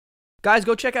Guys,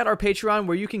 go check out our Patreon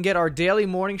where you can get our daily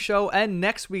morning show and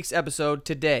next week's episode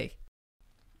today.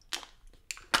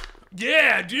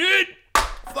 Yeah, dude.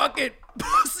 Fucking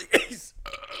pussies.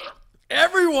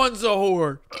 Everyone's a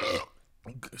whore.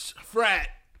 Frat.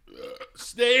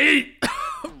 State.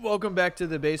 Welcome back to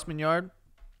the basement yard.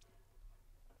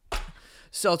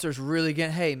 Seltzer's really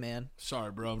getting... Hey, man.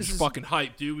 Sorry, bro. I'm just fucking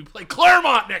hyped, dude. We play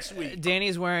Claremont next week.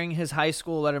 Danny's wearing his high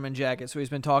school Letterman jacket, so he's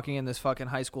been talking in this fucking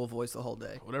high school voice the whole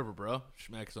day. Whatever, bro.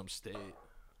 Just mad because I'm state.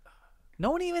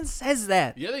 No one even says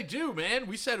that. Yeah, they do, man.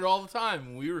 We said it all the time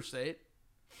when we were state.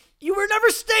 You were never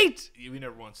state. We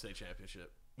never won state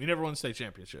championship. We never won state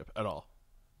championship at all.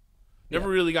 Never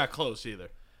really got close either.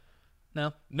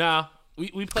 No? Nah.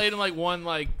 We played in like one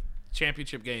like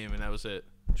championship game, and that was it.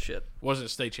 Shit. It wasn't a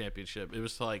state championship. It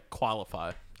was to like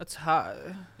qualify. That's hot.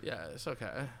 Yeah, it's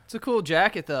okay. It's a cool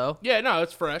jacket, though. Yeah, no,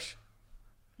 it's fresh.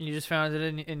 You just found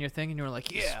it in your thing, and you were like,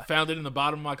 yeah. Found it in the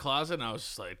bottom of my closet, and I was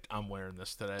just like, I'm wearing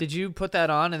this today. Did you put that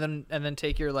on and then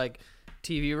take your like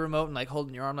TV remote and like hold it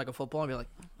in your arm like a football and be like,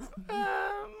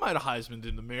 Might have Heisman'd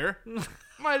in the mirror.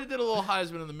 Might have did a little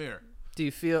Heisman in the mirror. do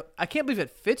you feel... I can't believe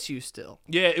it fits you still.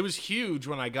 Yeah, it was huge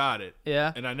when I got it.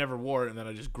 Yeah? And I never wore it, and then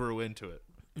I just grew into it.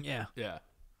 Yeah. Yeah.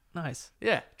 Nice.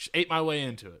 Yeah, just ate my way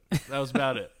into it. That was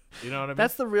about it. You know what I mean?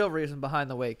 That's the real reason behind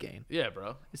the weight gain. Yeah,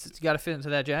 bro. It's just, you got to fit into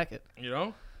that jacket. You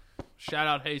know? Shout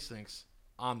out Hastings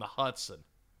on the Hudson.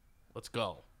 Let's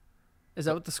go. Is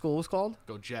that what the school was called?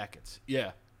 Go Jackets.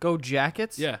 Yeah. Go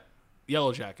Jackets? Yeah.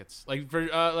 Yellow Jackets. Like for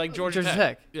like Georgia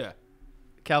Tech. Yeah.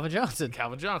 Calvin Johnson.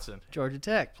 Calvin Johnson. Georgia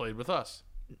Tech. Played with us.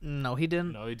 No, he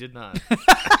didn't. No, he did not.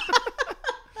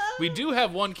 We do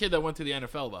have one kid that went to the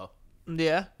NFL, though.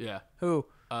 Yeah? Yeah. Who?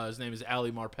 His name is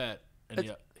Ali Marpet,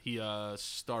 and he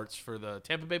starts for the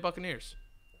Tampa Bay Buccaneers.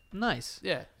 Nice.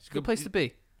 Yeah. It's Good place to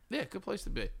be. Yeah, good place to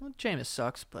be. Well, Jameis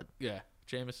sucks, but... Yeah.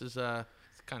 Jameis is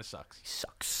kind of sucks. He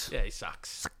sucks. Yeah, he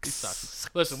sucks. He sucks.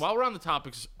 Listen, while we're on the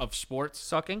topics of sports...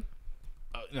 Sucking?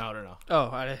 No. Oh,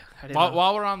 I didn't know.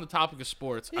 While we're on the topic of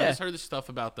sports, Yeah. I just heard this stuff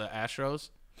about the Astros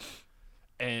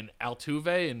and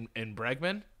Altuve and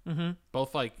Bregman. Mm-hmm.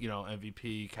 Both like,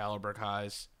 MVP caliber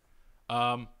guys.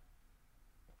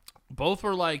 Both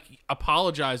were like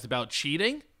apologized about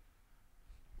cheating.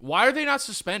 Why are they not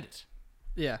suspended?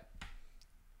 Yeah.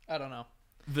 I don't know.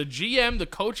 The GM, the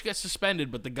coach gets suspended,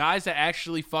 but the guys that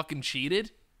actually fucking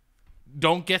cheated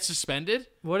don't get suspended?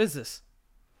 What is this?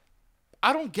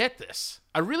 I don't get this.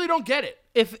 I really don't get it.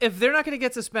 If they're not going to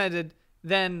get suspended,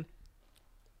 then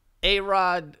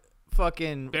A-Rod,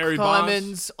 fucking Barry Clemens,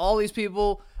 Bonds. all these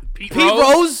people. Pete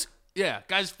Rose? Yeah,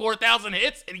 guy's 4,000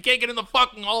 hits, and he can't get in the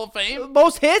fucking Hall of Fame?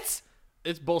 Most hits?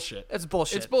 It's bullshit. It's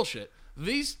bullshit. It's bullshit.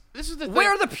 This is the thing. Where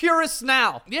are the purists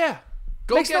now? Yeah.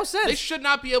 Makes no sense. They should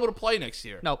not be able to play next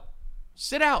year. Nope.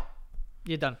 Sit out.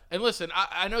 You're done. And listen,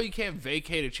 I know you can't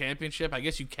vacate a championship. I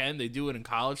guess you can. They do it in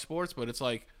college sports, but it's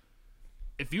like,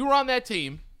 if you were on that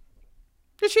team,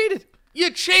 You cheated. you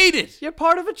cheated. You're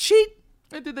part of a cheat.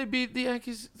 And did they beat the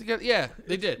Yankees together? Yeah,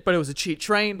 they did. But it was a cheat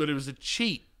train. But it was a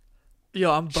cheat.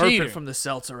 Yo, I'm burping Cheater. from the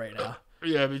seltzer right now.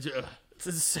 Yeah, It's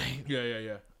insane.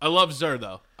 yeah. I love Zer,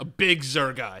 though. A big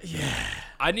Zer guy. Yeah.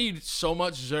 I need so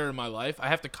much Zer in my life. I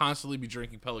have to constantly be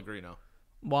drinking Pellegrino.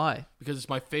 Why? Because it's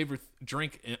my favorite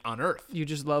drink on earth. You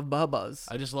just love Bubba's.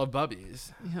 I just love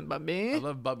bubbies. Bubby? I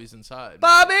love bubbies inside.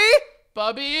 Bobby?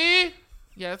 Bubby?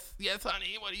 Yes,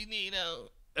 honey. What do you need?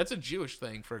 That's a Jewish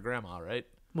thing for grandma, right?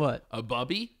 What? A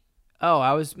bubby? Oh,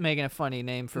 I was making a funny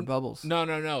name for Bubbles.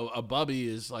 No. A bubby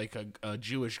is like a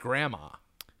Jewish grandma.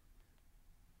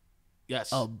 Yes.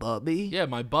 A bubby? Yeah,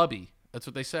 my bubby. That's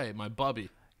what they say. My bubby.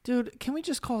 Dude, can we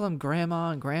just call them grandma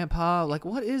and grandpa? Like,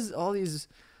 what is all these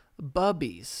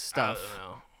bubbies I stuff? don't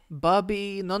know.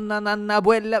 Bubby, no,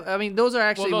 abuela. I mean, those are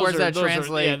actually words that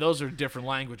translate. Those are different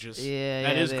languages. Yeah,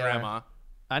 That is they grandma. are.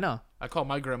 I know. I call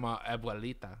my grandma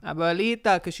abuelita.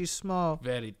 Abuelita, because she's small.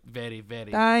 Very, very,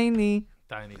 very Tiny.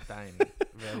 tiny.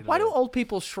 Very Why do little. old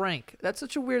people shrink? That's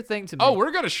such a weird thing to me. Oh,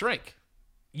 we're going to shrink.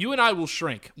 You and I will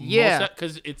shrink. Yeah.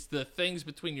 Because it's the things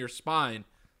between your spine.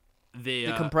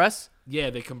 They compress? Yeah,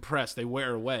 they compress. They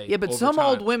wear away. Yeah, but over some time.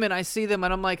 old women, I see them,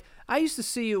 and I'm like, I used to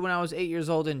see you when I was 8 years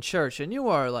old in church, and you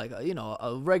are like,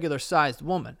 a regular-sized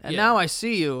woman. And Yeah. now I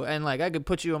see you, and like, I could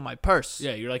put you in my purse.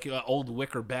 Yeah, you're like an old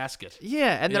wicker basket.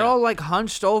 Yeah, and they're Yeah. all like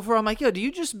hunched over. I'm like, yo, do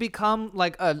you just become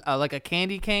like a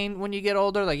candy cane when you get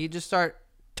older? Like you just start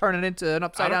turning into an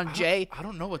upside down J? I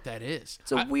don't know what that is.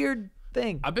 It's a weird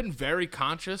thing. I've been very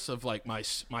conscious of like my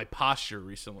posture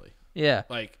recently. Yeah,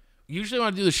 Like usually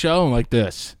when I do the show, I'm like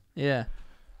this, yeah.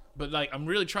 but like I'm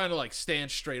really trying to like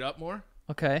stand straight up more.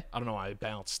 Okay. I don't know why I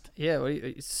bounced. Yeah, what are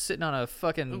you sitting on a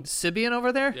fucking Sibian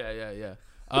over there? Yeah.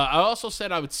 I also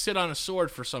said I would sit on a sword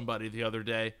for somebody the other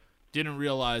day. Didn't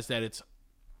realize that it's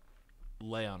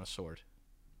lay on a sword.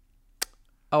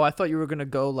 Oh, I thought you were gonna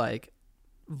go like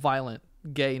violent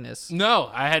gayness. No,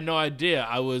 I had no idea.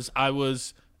 I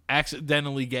was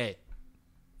accidentally gay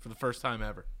for the first time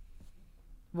ever.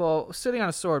 Well, sitting on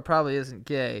a sword probably isn't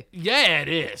gay. Yeah, it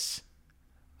is.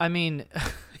 I mean,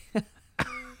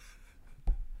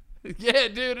 Yeah,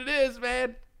 dude, it is,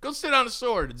 man. Go sit on a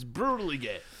sword. It's brutally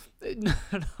gay. no,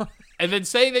 And then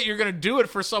saying that you're going to do it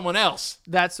for someone else.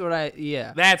 that's what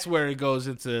yeah. That's where it goes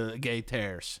into gay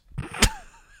tears.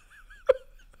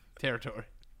 Territory.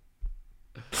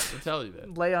 I'll tell you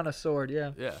that. Lay on a sword,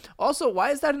 yeah. Yeah. Also,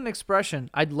 why is that an expression?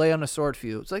 I'd lay on a sword for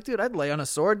you. It's like, dude, I'd lay on a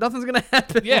sword. Nothing's gonna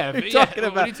happen. Yeah, What are you yeah. talking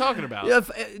What about? are you talking about? Yeah,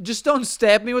 just don't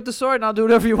stab me with the sword, and I'll do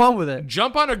whatever you want with it.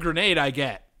 Jump on a grenade, I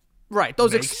get. Right?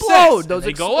 Those Makes explode. sense. Those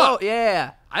They explode. go up.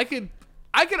 Yeah. I could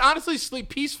honestly sleep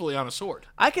peacefully on a sword.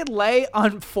 I could lay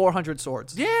on 400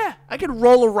 swords. Yeah. I could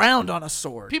roll around on a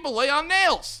sword. People lay on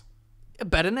nails. A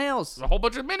bed of nails. A whole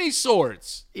bunch of mini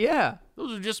swords. Yeah.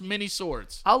 Those are just mini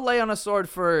swords. I'll lay on a sword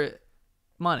for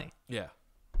money. Yeah.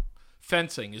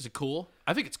 Fencing, is it cool?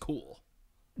 I think it's cool.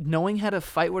 Knowing how to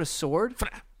fight with a sword?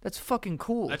 That's fucking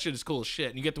cool. That shit is cool as shit.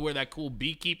 And you get to wear that cool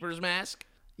beekeeper's mask.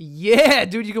 Yeah,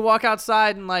 dude, you can walk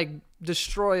outside and like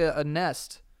destroy a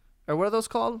nest. Or what are those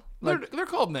called? Like, They're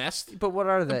called nest. but what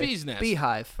are they? bee's nest.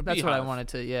 Beehive. That's what I beehive. wanted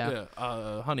to, yeah.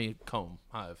 Honeycomb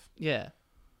hive. Yeah.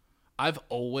 I've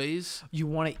always You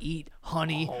want to eat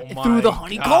honey my through the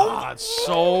honeycomb? God,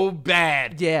 so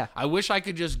bad. Yeah. I wish I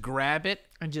could just grab it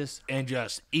And just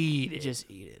eat it.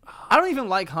 eat it. I don't even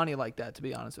like honey like that, to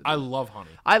be honest with you. I love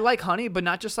honey. I like honey, but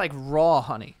not just like raw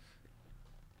honey.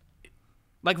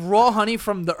 Like raw honey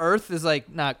from the earth is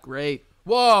like not great.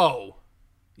 Whoa.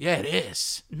 Yeah, it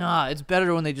is. Nah, it's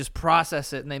better when they just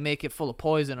process it and they make it full of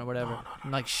poison or whatever.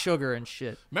 And like sugar and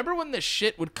shit. Remember when the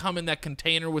shit would come in that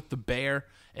container with the bear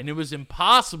and it was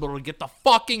impossible to get the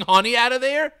fucking honey out of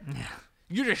there? Yeah.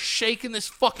 You're just shaking this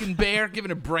fucking bear,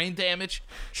 giving it brain damage,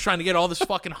 just trying to get all this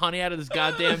fucking honey out of this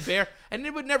goddamn bear, and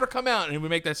it would never come out, and it would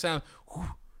make that sound.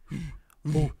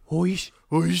 Hoish. Hoish,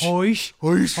 Hoish. hoish,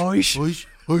 Hoish. hoish,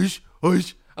 hoish,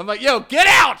 hoish. I'm like, yo, get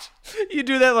out! You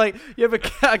do that like you have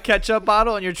a ketchup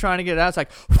bottle and you're trying to get it out. It's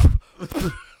like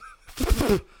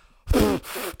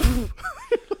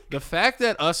The fact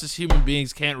that us as human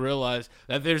beings can't realize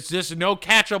that there's just no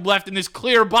ketchup left in this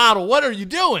clear bottle. What are you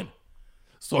doing?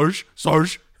 Sarge.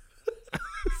 Sarge,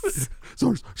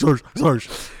 Sarge.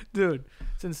 dude,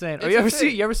 it's insane. Or It's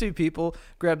you ever see people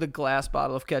grab the glass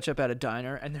bottle of ketchup at a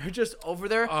diner and they're just over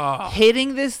there Oh.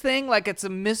 hitting this thing like it's a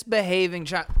misbehaving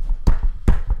child.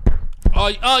 Oh,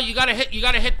 you gotta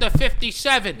hit the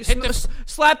 57. Hit the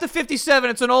Slap the 57.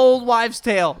 It's an old wives'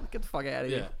 tale. Get the fuck out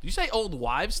of yeah. here. Did you say old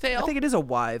wives' tale? I think it is a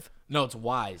wive. No, it's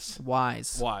wise.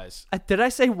 Wise. Wise. Did I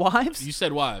say wives? You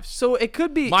said wives. So it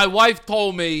could be. My wife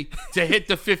told me to hit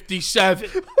the 57.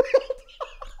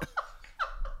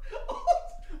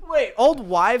 Wait, old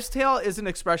wives' tale is an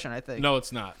expression, I think. No,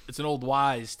 it's not. It's an old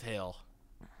wise tale.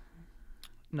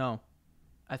 No.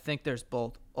 I think there's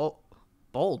bold. Oh,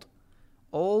 bold.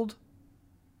 Old.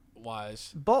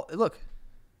 Wise. Bold. Look.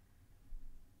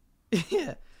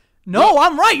 Yeah. No,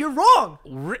 I'm right. You're wrong.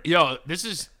 Yo, this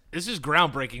is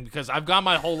groundbreaking because I've gone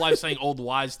my whole life saying old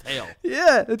wise tale.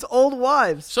 Yeah, it's old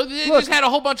wives. So they Look, just had a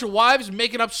whole bunch of wives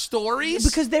making up stories?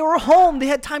 because they were home. They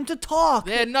had time to talk.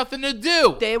 They had nothing to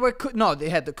do. They were they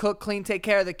had to cook, clean, take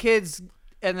care of the kids,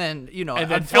 and then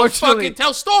and then tell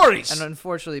stories. and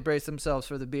unfortunately brace themselves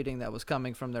for the beating that was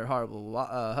coming from their horrible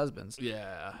husbands.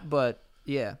 Yeah. But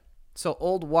yeah, so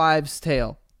old wives'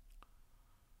 tale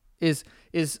is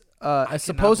a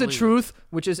supposed believe truth,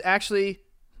 which is actually,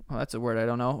 well, that's a word I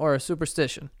don't know, or a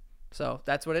superstition. So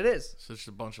that's what it is, Such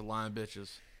a bunch of lying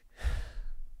bitches.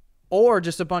 or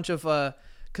just a bunch of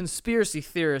conspiracy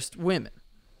theorist women.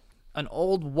 An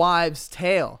old wives'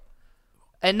 tale,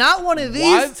 and not one of these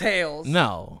Wives? tales.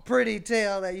 No. Pretty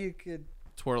tale that you could.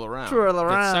 Twirl around. Twirl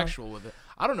around. Get sexual with it.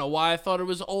 I don't know why I thought it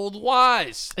was old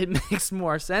wise. It makes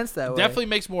more sense that way. Definitely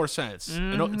makes more sense. It's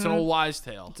an old wise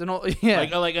tale. It's an old, yeah.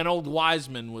 Like an old wise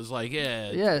man was like, yeah.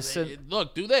 Yes,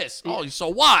 Look, do this. Oh, he's so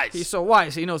wise. He's so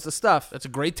wise. He knows the stuff. That's a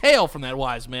great tale from that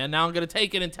wise man. Now I'm going to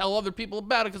take it and tell other people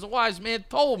about it because a wise man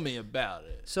told me about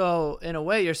it. So, in a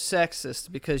way, you're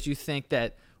sexist because you think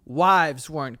that wives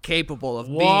weren't capable of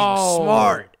being Whoa.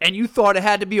 smart, and you thought it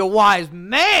had to be a wise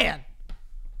man.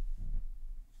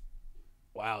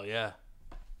 Wow, yeah.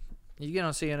 You get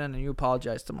on CNN and you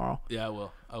apologize tomorrow. Yeah, I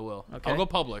will. Okay. I'll go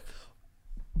public.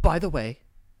 By the way,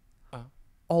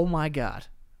 oh my God,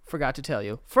 forgot to tell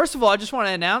you. First of all, I just want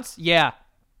to announce, yeah,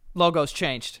 Logo's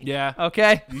changed. Yeah.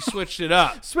 Okay? You switched it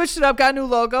up. Switched it up, got a new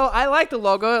logo. I like the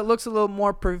logo. It looks a little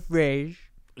more professional.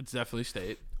 It's definitely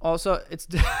state. Also, it's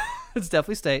it's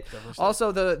definitely state.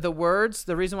 Also, the words,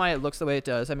 the reason why it looks the way it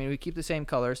does, I mean, we keep the same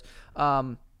colors.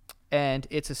 And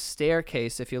it's a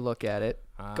staircase, if you look at it,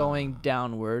 going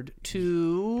downward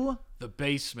to... The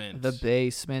basement. The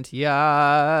basement.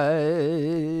 Yeah.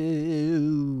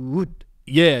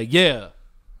 Yeah.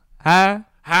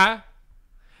 Huh?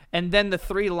 And then the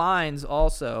 3 lines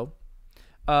also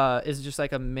is just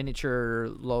like a miniature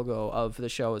logo of the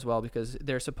show as well, because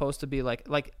they're supposed to be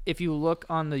like if you look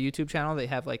on the YouTube channel, they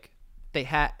have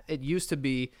it used to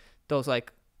be those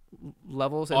like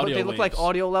levels. They look like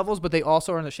audio levels, but they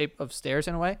also are in the shape of stairs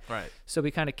in a way. Right. So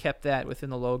we kind of kept that within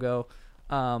the logo,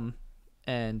 and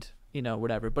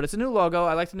whatever. But it's a new logo.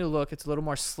 I like the new look. It's a little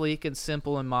more sleek and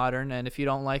simple and modern. And if you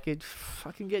don't like it,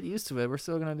 fucking get used to it. We're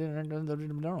still gonna do.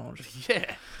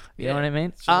 Yeah. You know what I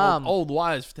mean? It's an old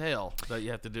wives' tale that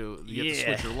you have to do. You have to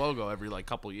switch your logo every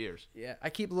couple years. Yeah. I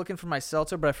keep looking for my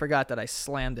seltzer, but I forgot that I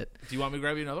slammed it. Do you want me to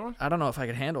grab you another one? I don't know if I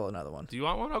could handle another one. Do you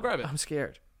want one? I'll grab it. I'm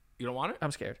scared. You don't want it?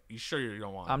 I'm scared. You sure you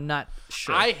don't want it? I'm not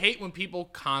sure. I hate when people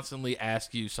constantly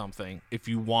ask you something if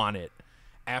you want it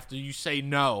after you say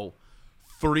no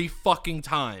 3 fucking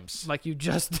times. Like you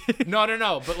just did.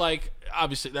 No. But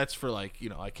obviously that's for I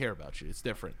care about you. It's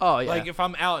different. Oh, yeah. Like if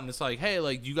I'm out and it's like, hey,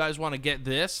 do you guys want to get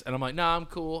this? And I'm like, nah, I'm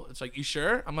cool. It's like, you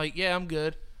sure? I'm like, yeah, I'm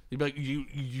good. You'd be like,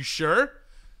 you sure?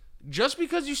 Just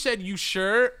because you said you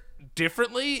sure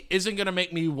differently isn't gonna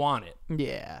make me want it.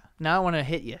 Yeah. Now I want to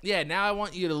hit you. Yeah, now I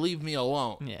want you to leave me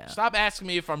alone. Yeah. Stop asking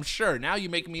me if I'm sure. Now you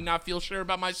make me not feel sure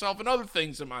about myself and other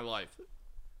things in my life.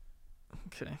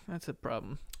 Okay, that's a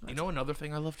problem. You know another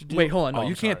thing I love to do? Wait, hold on. No, Oh, you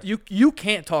I'm can't. sorry. You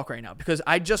can't talk right now because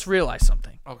I just realized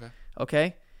something. Okay.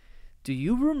 Okay. Do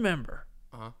you remember?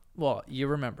 Uh-huh. Well, you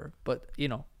remember, but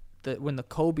when the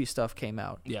Kobe stuff came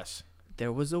out, Yes.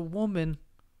 there was a woman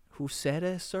who said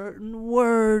a certain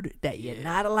word that you're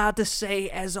not allowed to say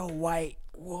as a white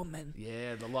woman.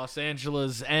 Yeah, the Los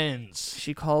Angeles ends.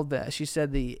 She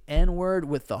said the N-word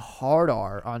with the hard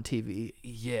R on TV.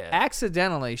 Yeah.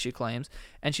 Accidentally, she claims,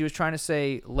 and she was trying to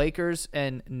say Lakers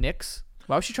and Knicks.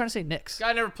 Why was she trying to say Knicks?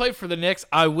 Guy never played for the Knicks.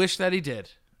 I wish that he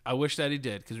did.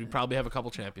 Because we probably have a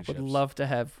couple championships. Would love to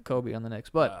have Kobe on the Knicks.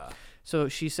 But so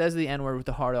she says the N-word with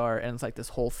the hard R, and it's like this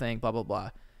whole thing, blah, blah, blah.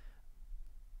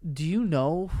 Do you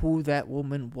know who that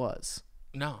woman was?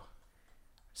 No.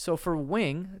 So for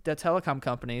Wing, the telecom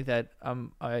company that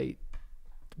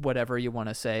whatever you want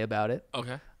to say about it.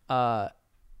 Okay.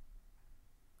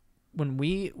 When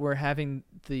we were having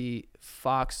the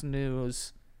Fox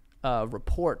News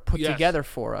report put together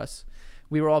for us,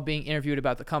 we were all being interviewed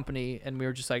about the company, and we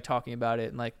were just talking about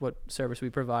it and what service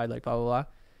we provide, blah blah blah.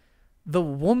 The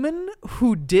woman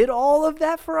who did all of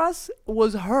that for us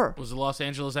was her. Was the Los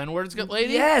Angeles N-words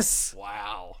lady? Yes.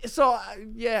 Wow. So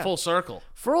yeah. Full circle.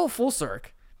 Full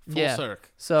circ. Full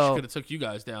circ. So she could have took you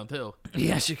guys down too.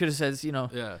 Yeah, she could have said,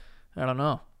 Yeah. I don't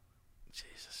know.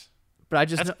 Jesus. But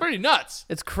That's pretty nuts.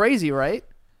 It's crazy, right?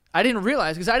 I didn't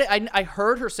realize because I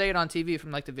heard her say it on TV from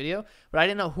the video, but I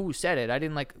didn't know who said it. I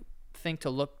didn't think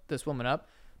to look this woman up.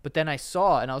 But then I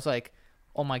saw it and I was like,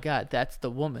 oh my God, that's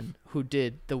the woman who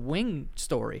did the Wing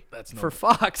story for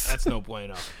Fox. That's no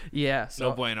bueno. Yeah. So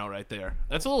No bueno right there.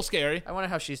 That's a little scary. I wonder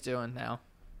how she's doing now.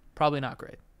 Probably not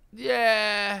great.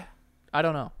 Yeah. I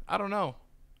don't know. I don't know.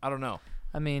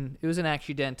 I mean, it was an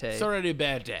accidente. It's already a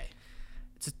bad day.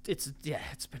 It's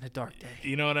been a dark day.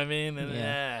 You know what I mean? And,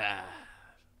 Yeah.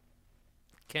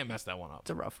 Can't mess that one up. It's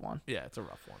a rough one. Yeah, it's a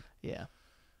rough one. Yeah.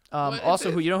 Well,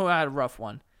 Also, who had a rough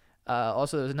one?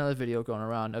 Also, there's another video going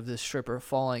around of this stripper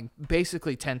falling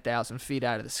basically 10,000 feet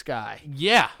out of the sky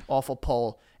Yeah. off a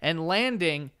pole and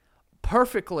landing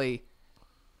perfectly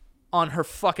on her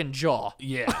fucking jaw.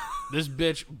 Yeah. This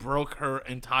bitch broke her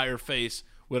entire face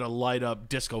with a light up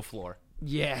disco floor.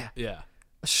 Yeah. Yeah.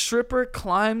 A stripper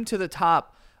climbed to the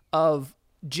top of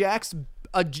Jack's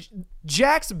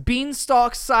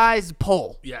beanstalk-sized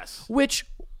pole. Yes. Which,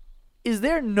 is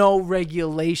there no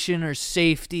regulation or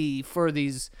safety for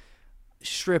these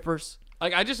strippers?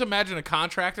 I just imagine a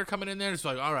contractor coming in there and it's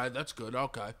like, all right, that's good.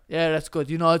 Okay. Yeah, that's good.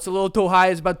 It's a little too high.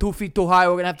 It's about 2 feet too high.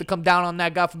 We're going to have to come down on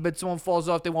that. God forbid someone falls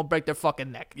off. They won't break their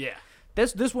fucking neck. Yeah.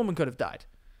 This woman could have died.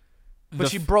 But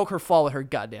she broke her fall with her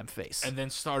goddamn face. And then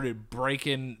started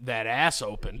breaking that ass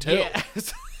open, too. Yeah.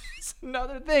 It's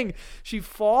another thing. She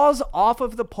falls off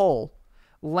of the pole,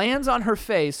 lands on her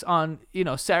face on,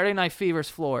 Saturday Night Fever's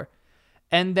floor,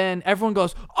 and then everyone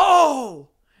goes, oh!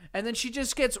 and then she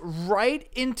just gets right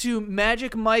into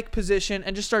Magic Mike position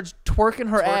and just starts twerking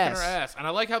her ass. And I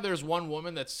like how there's one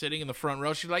woman that's sitting in the front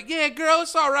row. She's like, "Yeah, girl,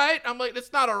 it's all right." I'm like,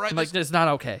 "It's not all right." I'm like, it's not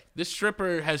okay. This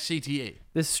stripper has CTE.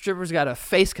 This stripper's got a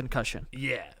face concussion.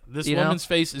 Yeah, this woman's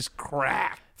face is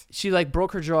cracked. She like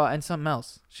broke her jaw and something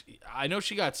else. I know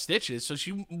she got stitches, so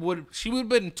she would have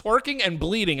been twerking and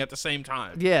bleeding at the same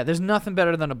time. Yeah, there's nothing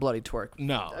better than a bloody twerk.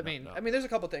 No, I mean, there's a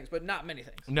couple things, but not many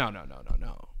things. No.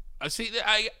 I see.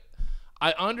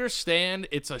 I understand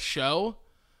it's a show,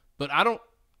 but I don't.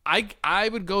 I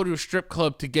would go to a strip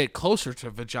club to get closer to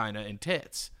vagina and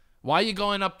tits. Why are you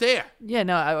going up there? Yeah,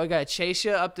 no, I gotta chase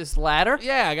you up this ladder.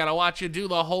 Yeah, I gotta watch you do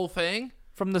the whole thing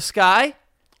From the sky.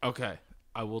 Okay,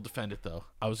 I will defend it though.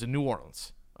 I was in New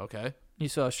Orleans. Okay, You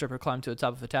saw a stripper climb to the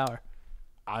top of a tower.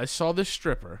 I saw this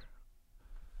stripper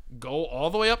go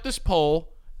all the way up this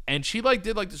pole, and she like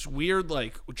did like this weird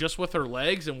like just with her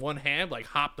legs and one hand like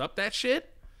hopped up that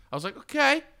shit. I was like,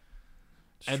 okay.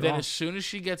 Strong. And then as soon as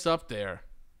she gets up there,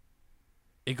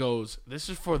 it goes, "This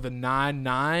is for the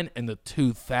 99 and the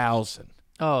 2000."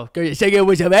 Oh, girl, you say it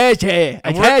was a ass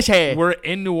hair. We're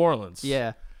in New Orleans.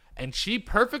 Yeah. And she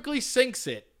perfectly syncs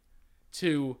it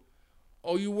to,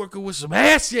 "Oh, you working with some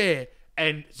ass, yeah,"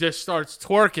 and just starts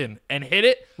twerking and hit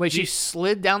it. Wait, she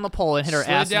slid down the pole and hit her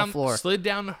ass on the floor. Slid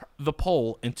down the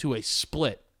pole into a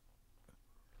split,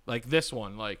 like this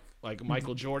one, like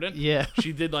Michael Jordan. Yeah.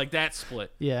 She did like that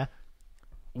split. Yeah.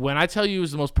 When I tell you it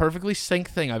was the most perfectly synced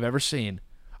thing I've ever seen,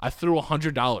 I threw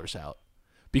 $100 out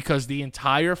because the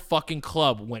entire fucking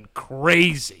club went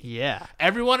crazy. Yeah.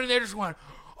 Everyone in there just went,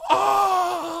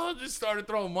 "Oh!" Just started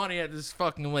throwing money at this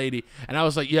fucking lady. And I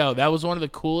was like, yo, that was one of the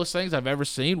coolest things I've ever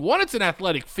seen. One, it's an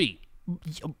athletic feat.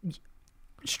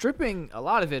 Stripping, a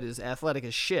lot of it is athletic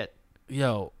as shit.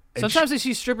 Yo. Sometimes I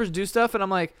see strippers do stuff, and I'm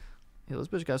like, "Yo, this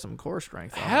bitch got some core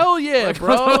strength." Hell yeah, like,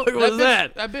 bro. What was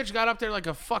that? That bitch got up there like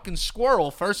a fucking squirrel,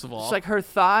 first of all. It's like her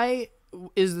thigh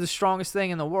is the strongest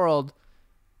thing in the world,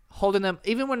 holding them.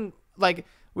 Even when, like,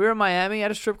 we were in Miami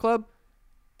at a strip club,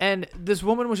 and this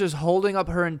woman was just holding up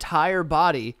her entire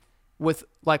body with,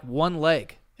 like, one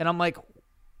leg. And I'm like,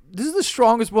 this is the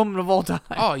strongest woman of all time.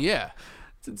 Oh, yeah.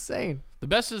 It's insane. The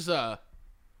best is, I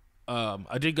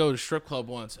did go to a strip club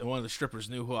once, and one of the strippers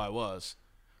knew who I was,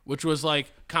 which was,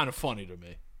 like, kind of funny to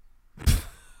me.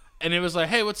 And it was like,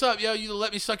 "Hey, what's up, yo? You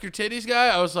let me suck your titties, guy?"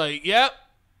 I was like, "Yep."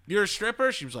 "You're a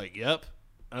stripper?" She was like, "Yep."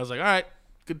 I was like, "All right,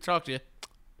 good to talk to you."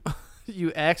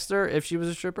 You asked her if she was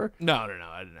a stripper? No, I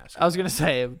didn't ask her. I was going to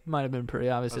say, it might have been pretty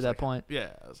obvious at that point. Yeah,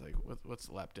 I was like, what's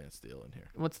the lap dance deal in here?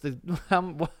 What's the...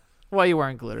 why are you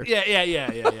wearing glitter?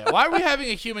 Yeah. Why are we having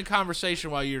a human conversation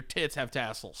while your tits have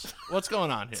tassels? What's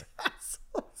going on here?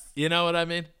 You know what I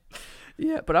mean?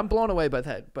 Yeah, but I'm blown away by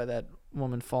that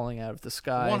woman falling out of the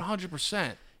sky.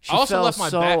 100%. She fell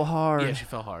so hard. Yeah, she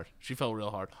fell hard. She fell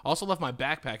real hard. I also left my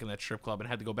backpack in that strip club and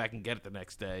had to go back and get it the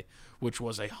next day, which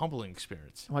was a humbling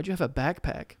experience. Why'd you have a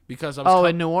backpack? Because I was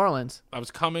in New Orleans. I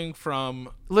was coming from...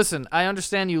 Listen, I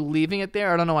understand you leaving it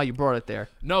there. I don't know why you brought it there.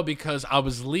 No, because I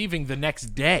was leaving the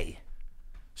next day.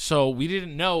 So we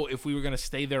didn't know if we were going to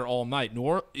stay there all night.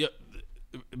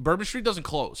 Bourbon Street doesn't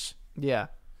close. Yeah.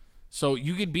 So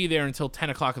you could be there until 10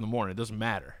 o'clock in the morning. It doesn't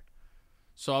matter.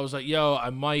 So I was like, yo,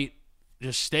 I might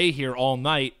just stay here all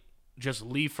night, just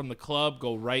leave from the club,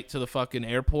 go right to the fucking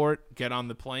airport, get on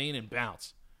the plane, and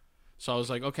bounce. So I was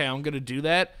like, okay, I'm going to do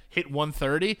that. Hit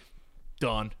 1:30,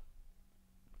 done.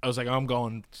 I was like, I'm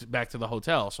going back to the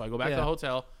hotel. So I go back to the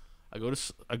hotel. I go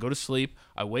to sleep.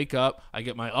 I wake up. I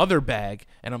get my other bag,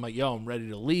 and I'm like, yo, I'm ready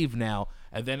to leave now.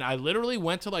 And then I literally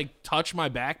went to, like, touch my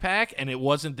backpack, and it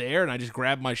wasn't there, and I just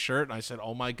grabbed my shirt, and I said,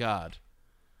 oh, my God.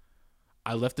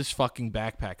 I left this fucking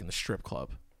backpack in the strip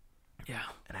club. Yeah.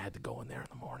 And I had to go in there in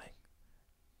the morning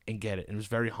and get it. And it was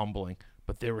very humbling,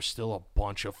 but there were still a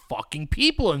bunch of fucking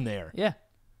people in there. Yeah.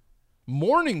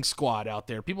 Morning squad out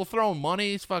there. People throwing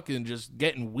money. It's fucking just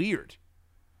getting weird.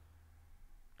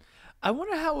 I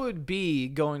wonder how it would be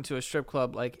going to a strip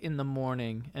club like in the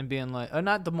morning and being like,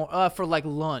 for like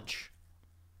lunch.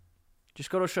 Just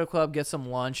go to a strip club, get some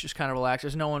lunch, just kind of relax.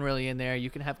 There's no one really in there.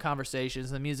 You can have conversations.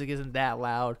 The music isn't that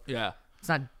loud. Yeah. It's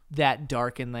not that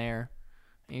dark in there.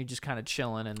 And you're just kind of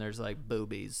chilling, and there's like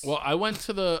boobies. Well, I went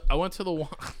to the one.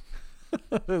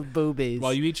 Boobies.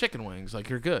 Well, you eat chicken wings, like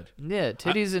you're good. Yeah,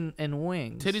 titties and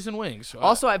wings. Titties and wings.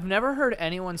 Also, I've never heard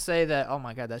anyone say that, oh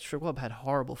my God, that strip club had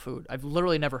horrible food. I've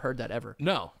literally never heard that ever.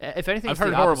 No. If anything, I've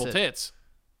heard horrible tits.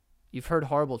 You've heard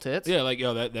horrible tits? Yeah, like,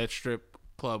 yo, that strip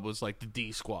club was like the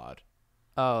D squad.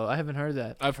 Oh, I haven't heard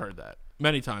that. I've heard that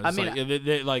many times. I mean, like,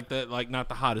 they like that, like not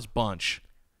the hottest bunch.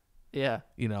 Yeah.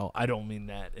 You know, I don't mean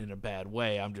that in a bad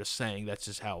way. I'm just saying that's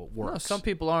just how it works. No, some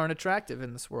people aren't attractive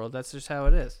in this world. That's just how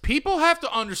it is. People have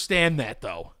to understand that,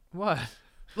 though. What?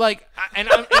 Like, and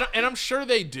I'm sure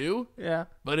they do. Yeah.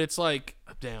 But it's like,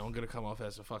 damn, I'm gonna come off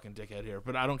as a fucking dickhead here,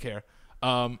 but I don't care.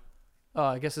 Oh,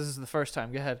 I guess this is the first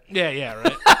time. Go ahead. Yeah,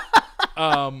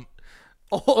 right.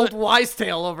 Old wise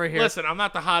tale over here. Listen, I'm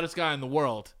not the hottest guy in the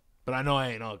world, but I know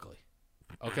I ain't ugly.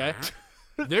 Okay.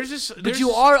 But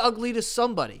you are ugly to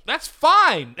somebody. That's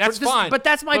fine. That's fine. But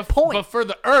that's my point. But for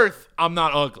the Earth, I'm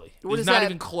not ugly. It's not that?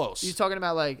 even close. You're talking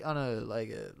about like on a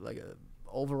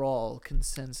overall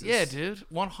consensus. Yeah, dude.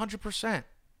 100%.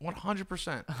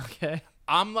 100%. Okay.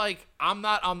 I'm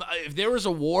not on the. If there was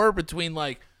a war between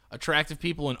like attractive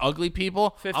people and ugly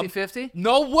people, 50-50?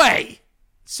 No way.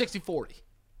 60-40.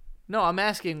 No, I'm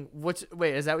asking.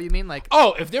 Wait, is that what you mean? Like,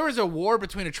 oh, if there was a war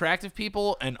between attractive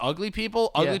people and ugly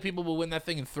people Yeah. will win that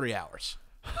thing in 3 hours.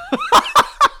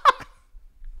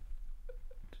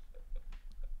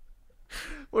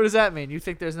 what does that mean? You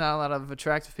think there's not a lot of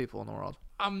attractive people in the world?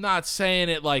 I'm not saying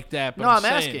it like that, but No, I'm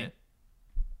saying asking.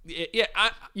 it. Yeah,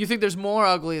 You think there's more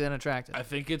ugly than attractive? I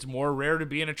think it's more rare to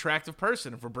be an attractive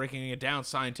person if we're breaking it down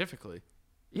scientifically.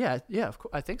 Yeah, of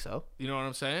course. I think so. You know what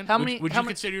I'm saying? How Would many- you how many-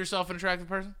 consider yourself an attractive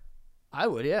person? I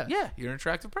would, yeah. Yeah, you're an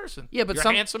attractive person. Yeah, but you're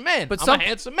some a handsome man. But I'm a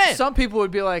handsome man. Some people would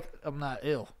be like, I'm not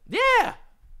ill. Yeah.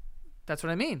 That's what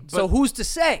I mean. So who's to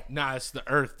say? Nah, it's the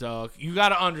Earth, dog. You got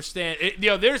to understand.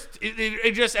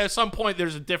 It just at some point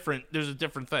there's a different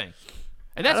thing,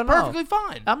 and that's I don't know. perfectly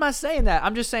fine. I'm not saying that.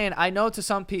 I'm just saying I know to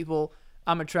some people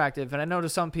I'm attractive, and I know to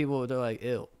some people they're like,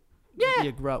 ew. Yeah.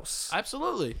 You're gross.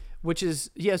 Absolutely. Which is,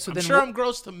 yeah, so I'm then... sure I'm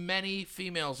gross to many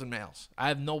females and males. I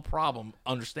have no problem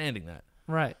understanding that.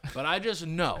 Right. But I just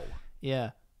know Yeah.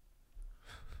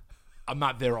 I'm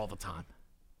not there all the time.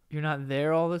 You're not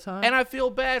there all the time? And I feel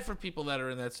bad for people that are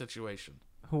in that situation.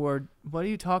 What are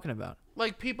you talking about?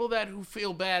 Like people who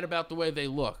feel bad about the way they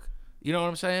look. You know what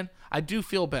I'm saying? I do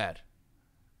feel bad.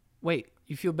 Wait,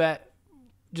 you feel bad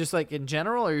just like in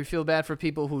general, or you feel bad for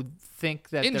people who think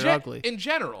that they're ugly? In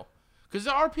general. Because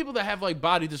there are people that have like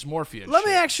body dysmorphia and Let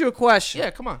me shit. ask you a question.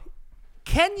 Yeah, come on.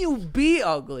 Can you be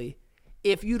ugly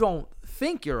if you don't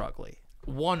think you're ugly?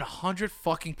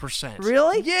 100%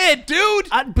 Really? Yeah, dude.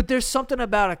 But there's something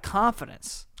about a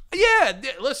confidence. Yeah,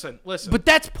 listen. But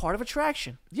that's part of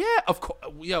attraction. Yeah, of course.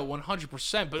 Yeah,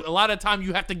 100%. But a lot of time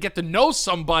you have to get to know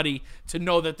somebody to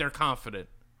know that they're confident.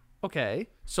 Okay.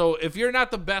 So if you're not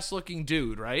the best looking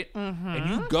dude, right? Mm-hmm. And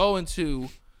you go into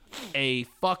a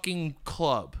fucking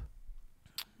club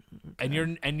and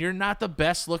you're not the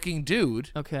best looking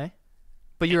dude, Okay.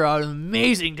 But you're an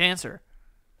amazing dancer.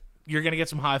 you're going to get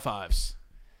some high fives.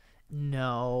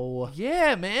 No.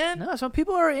 Yeah, man. No, some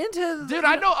people are into... Dude,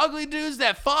 I know ugly dudes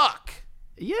that fuck.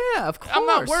 Yeah, of course. I'm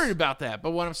not worried about that.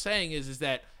 But what I'm saying is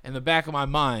that in the back of my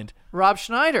mind, Rob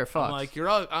Schneider fucks. I'm like, you're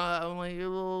a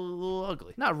little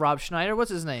ugly. Not Rob Schneider.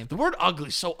 What's his name? The word ugly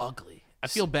is so ugly. I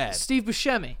feel bad. Steve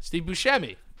Buscemi. Steve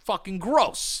Buscemi. Fucking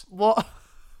gross. Well,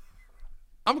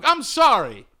 I'm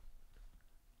sorry.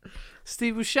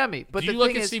 Steve Buscemi. But Do the you look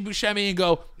thing at is, Steve Buscemi and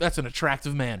go, that's an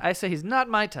attractive man? I say he's not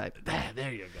my type.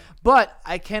 There you go. But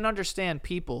I can understand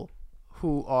people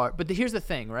who are... But here's the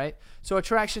thing, right? So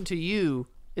attraction to you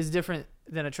is different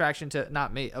than attraction to,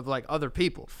 not me, of like other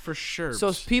people. For sure.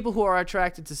 So people who are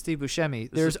attracted to Steve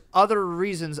Buscemi, there's other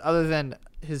reasons other than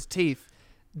his teeth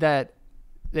that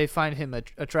they find him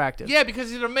attractive. Yeah, because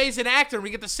he's an amazing actor and we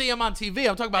get to see him on TV.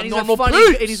 I'm talking about and normal funny,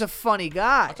 people. and he's a funny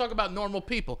guy. I'm talking about normal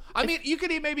people. I mean, you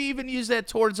could maybe even use that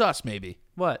towards us, maybe.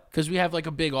 What? Because we have like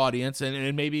a big audience,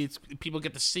 and maybe people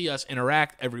get to see us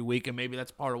interact every week, and maybe that's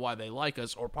part of why they like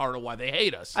us or part of why they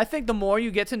hate us. I think the more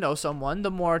you get to know someone, the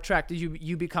more attracted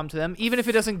you become to them, even if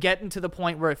it doesn't get into the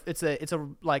point where it's a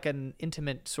like an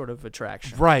intimate sort of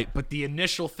attraction. Right, but the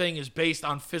initial thing is based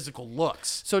on physical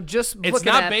looks. So just It's looking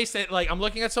not at, based at like I'm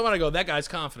looking at someone, I go, that guy's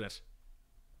confident.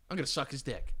 I'm gonna suck his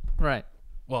dick. right,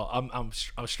 Well, I'm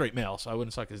a straight male, so I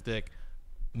wouldn't suck his dick.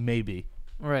 Maybe.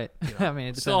 right. I mean,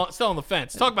 it's Still on the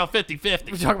fence. Talk about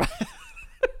 50-50. we talk about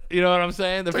You know what I'm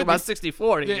saying? The talk about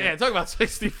 60-40. Yeah, talk about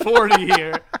 60-40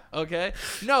 here. Okay?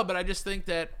 No, but I just think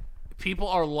that people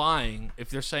are lying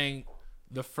if they're saying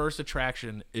the first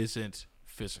attraction isn't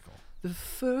physical. The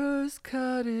first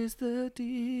cut is the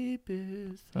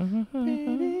deepest.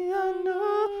 Baby, I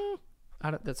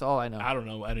know. That's all I know. I don't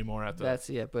know anymore after That's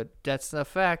it, but that's a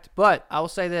fact. But I will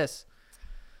say this.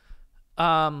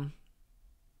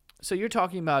 So you're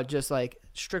talking about just like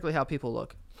strictly how people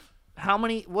look.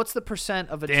 What's the percent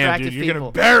of Damn, attractive dude, you're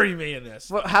people? going to bury me in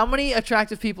this. How many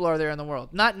attractive people are there in the world?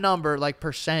 Not number, like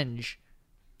percentage.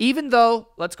 Even though,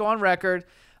 let's go on record,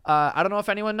 I don't know if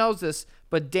anyone knows this,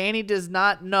 but Danny does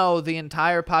not know the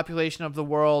entire population of the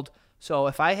world. So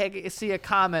if I see a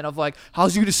comment of like,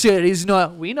 how's you to say it? He's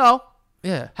not. We know.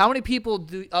 Yeah. How many people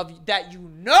that you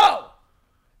know?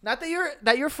 Not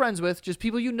that you're friends with, just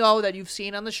people you know that you've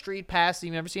seen on the street, past, that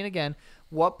you've never seen again.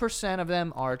 What % of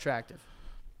them are attractive?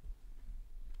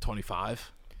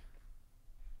 25.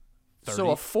 30.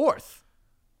 So a fourth.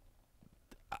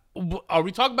 Are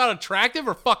we talking about attractive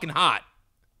or fucking hot?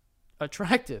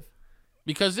 Attractive.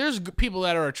 Because there's people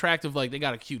that are attractive, like they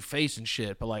got a cute face and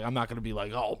shit, but like I'm not gonna be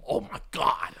like, oh my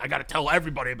god, I gotta tell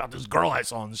everybody about this girl I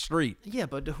saw on the street. Yeah,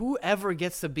 but whoever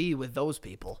gets to be with those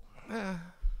people?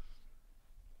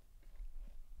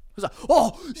 Who's like,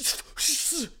 oh,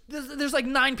 there's like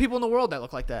 9 people in the world that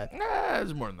look like that.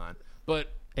 There's more than 9,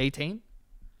 but 18.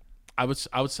 I would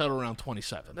settle around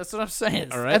 27. That's what I'm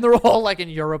saying. All right, and they're all like in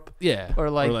Europe. Yeah, or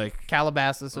like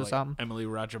Calabasas or like something. Emily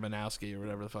Rajamanowski or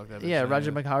whatever the fuck that is. Yeah,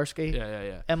 Rajamanowski.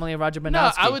 Yeah. Emily Rajamanowski.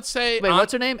 No, I would say. Wait,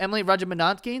 what's her name? Emily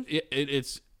Rajamanowski?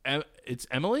 It's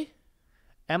Emily.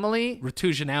 Emily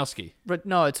Ratujanowski.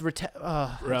 No, it's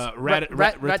Ratatata.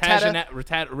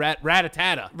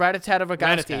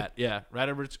 Gronkowski. Yeah,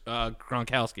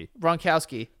 Gronkowski.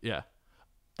 Gronkowski. Yeah,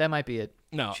 that might be it.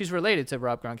 No, she's related to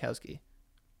Rob Gronkowski.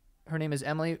 Her name is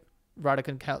Emily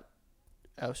Ratajkowski.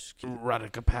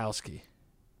 Ratajkowski.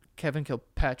 Kevin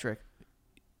Kilpatrick.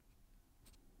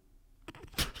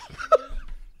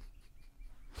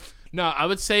 No, I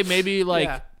would say maybe like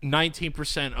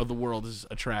 19% of the world is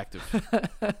attractive.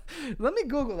 Let me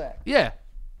Google that. Yeah.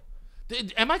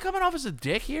 Am I coming off as a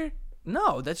dick here?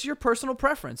 No, that's your personal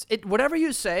preference. Whatever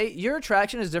you say, your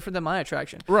attraction is different than my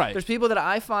attraction. Right. There's people that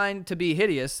I find to be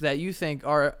hideous that you think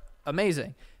are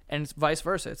amazing. And it's vice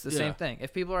versa. It's the same thing.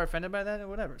 If people are offended by that,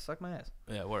 whatever. Suck my ass.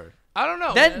 Yeah, word. I don't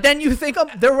know. Then you think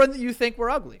you think we're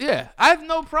ugly. Yeah, I have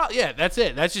no problem. Yeah, that's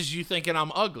it. That's just you thinking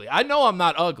I'm ugly. I know I'm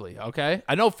not ugly. Okay,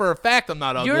 I know for a fact I'm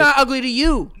not ugly. You're not ugly to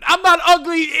you. I'm not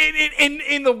ugly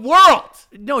in the world.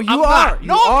 No, you are.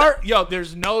 You are. Yo,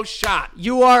 there's no shot.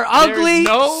 You are ugly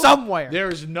somewhere.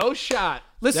 There's no shot.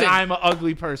 Listen, that I'm an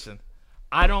ugly person.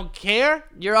 I don't care.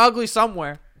 You're ugly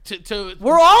somewhere.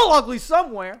 We're all ugly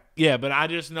somewhere. Yeah, but I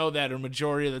just know that a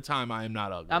majority of the time I am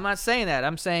not ugly. I'm not saying that.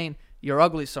 I'm saying you're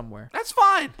ugly somewhere. That's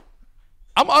fine.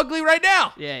 I'm ugly right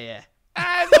now. Yeah. I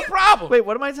have no problem. Wait,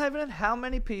 what am I typing in? How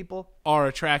many people are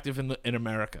attractive in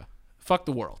America? Fuck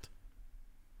the world.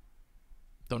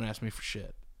 Don't ask me for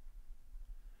shit.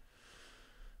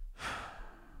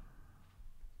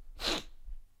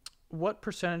 What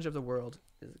percentage of the world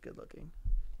is good looking?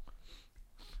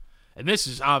 And this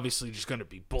is obviously just going to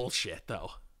be bullshit,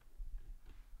 though.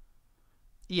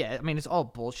 Yeah, I mean, it's all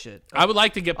bullshit. I would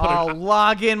like to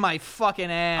log in my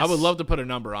fucking ass. I would love to put a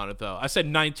number on it, though. I said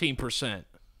 19%.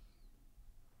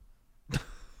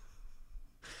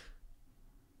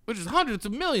 Which is hundreds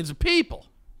of millions of people.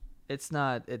 It's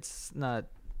not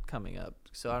coming up,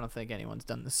 so I don't think anyone's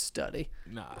done this study.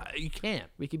 Nah, you can't.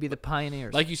 We could be the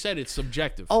pioneers. Like you said, it's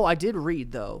subjective. Oh, I did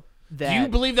read, though, that... Do you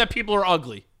believe that people are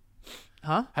ugly?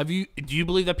 Huh? Do you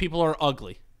believe that people are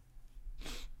ugly?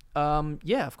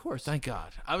 Yeah, of course. Thank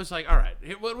God. I was like, all right,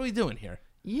 what are we doing here?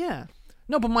 Yeah.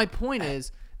 No, but my point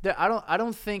is that I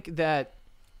don't think that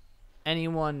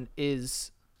anyone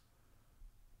is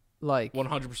like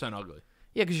 100% ugly.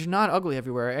 Yeah, because you're not ugly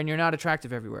everywhere and you're not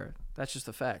attractive everywhere. That's just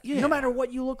a fact. Yeah. No matter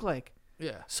what you look like.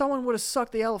 Yeah. Someone would have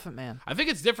sucked the elephant man. I think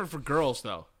it's different for girls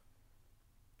though.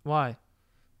 Why?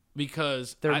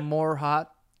 Because they're more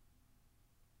hot.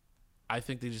 I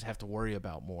think they just have to worry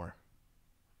about more.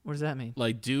 What does that mean?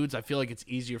 Like dudes, I feel like it's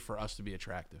easier for us to be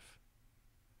attractive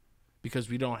because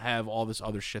we don't have all this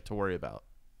other shit to worry about.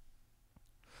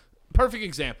 Perfect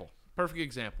example.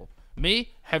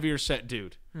 Me, heavier set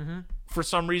dude. Mm-hmm. For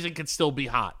some reason, can still be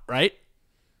hot, right?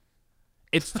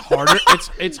 It's harder.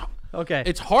 it's okay.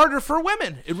 It's harder for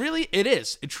women. It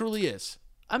is. It truly is.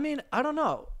 I mean, I don't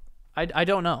know. I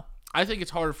don't know. I think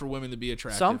it's harder for women to be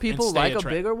attractive. Some people like a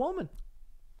bigger woman.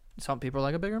 Some people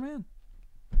like a bigger man.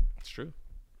 It's true.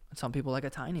 And some people like a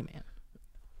tiny man.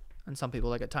 And some people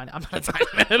like a tiny... I'm not a tiny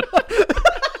man.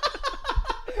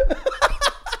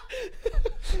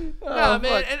 No,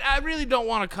 man, and I really don't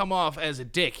want to come off as a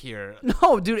dick here.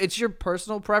 No, dude, it's your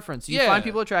personal preference. You find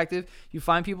people attractive, you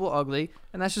find people ugly,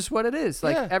 and that's just what it is.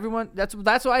 Like everyone, that's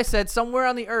why I said somewhere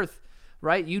on the earth,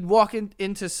 right? You'd walk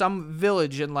into some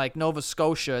village in like Nova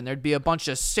Scotia, and there'd be a bunch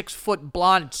of 6-foot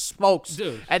blonde smokes,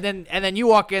 dude. And then you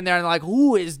walk in there and like,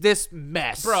 who is this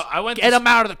mess, bro? Get them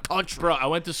out of the country, bro. I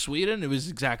went to Sweden. It was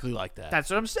exactly like that.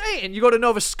 That's what I'm saying. You go to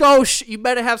Nova Scotia, you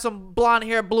better have some blonde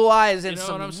hair, blue eyes, and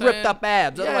some ripped up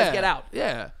abs. Otherwise, get out.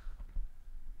 Yeah.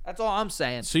 That's all I'm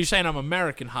saying. So you're saying I'm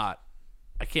American hot,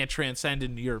 I can't transcend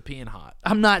into European hot.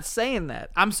 I'm not saying that.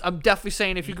 I'm definitely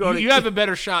saying if you go to... You have a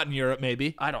better shot in Europe,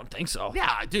 maybe. I don't think so.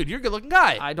 Yeah, dude, you're a good-looking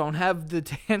guy. I don't have the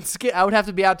tan skin. I would have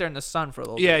to be out there in the sun for a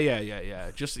little bit.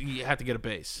 Yeah. Just, you have to get a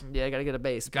base. Yeah, I got to get a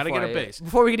base. Gotta get a base.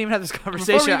 Before we can even have this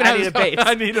conversation, I need a base.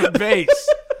 I need a base.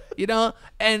 You know?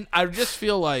 And I just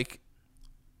feel like,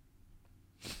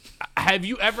 have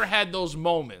you ever had those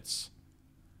moments?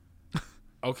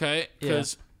 Okay?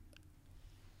 Because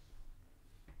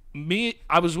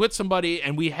I was with somebody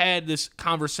and we had this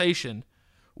conversation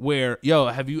where, yo,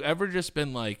 have you ever just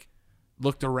been like,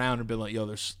 looked around and been like, yo,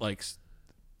 there's like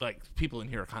people in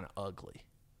here are kind of ugly.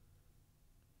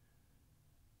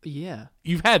 Yeah.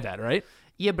 You've had that, right?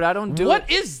 Yeah, but I don't do it.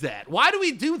 What is that? Why do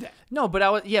we do that? No, but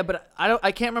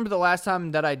I can't remember the last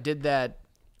time that I did that.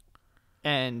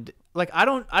 And like I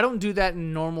don't do that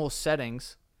in normal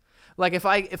settings. Like if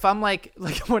I'm like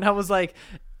when I was like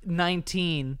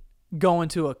 19 going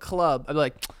to a club, I'd be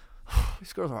like,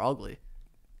 these girls are ugly.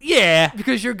 Yeah.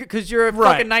 Because you're a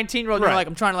fucking 19-year-old and you're like,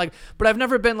 I'm trying to like, but I've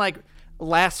never been like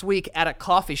last week at a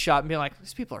coffee shop and being like,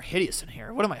 these people are hideous in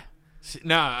here. What am I?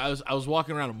 No, I was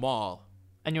walking around a mall.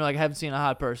 And you're like, I haven't seen a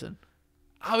hot person.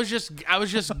 I was just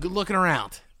looking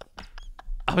around.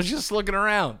 I was just looking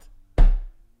around.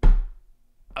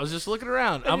 I was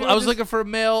looking for a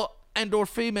male and or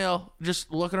female,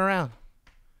 just looking around.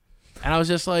 And I was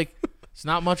just like, there's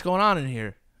not much going on in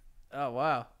here. Oh,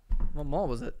 wow. What mall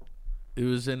was it? It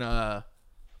was in it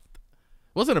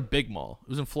wasn't a big mall. It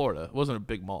was in Florida. It wasn't a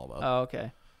big mall, though. Oh,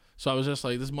 okay. So I was just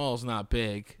like, this mall's not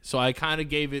big. So I kind of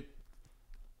gave it,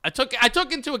 I took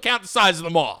into account the size of the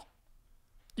mall.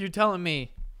 You're telling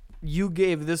me you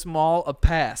gave this mall a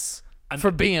pass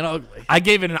for being ugly? I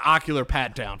gave it an ocular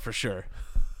pat down for sure.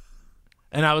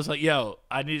 And I was like, yo,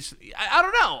 I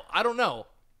don't know.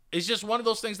 It's just one of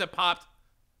those things that popped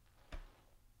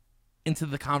into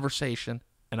the conversation.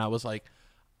 And I was like,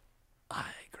 I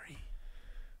agree.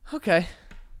 Okay.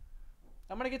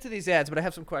 I'm going to get to these ads, but I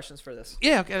have some questions for this.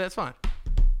 Yeah, okay, that's fine.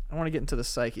 I want to get into the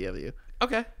psyche of you.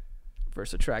 Okay.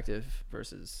 Versus attractive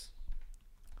versus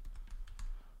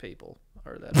people.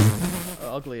 Or that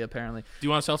ugly, apparently. Do you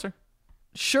want a seltzer?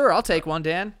 Sure, I'll take one,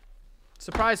 Dan.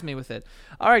 Surprise me with it.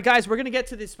 All right, guys, we're going to get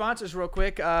to the sponsors real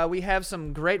quick. We have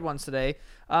some great ones today.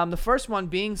 The first one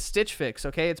being Stitch Fix,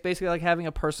 okay? It's basically like having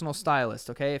a personal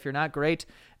stylist, okay? If you're not great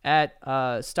at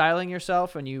styling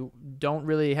yourself and you don't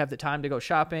really have the time to go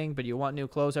shopping, but you want new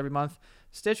clothes every month,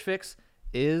 Stitch Fix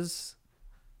is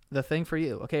the thing for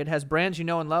you, okay? It has brands you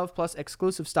know and love, plus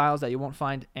exclusive styles that you won't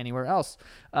find anywhere else.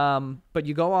 But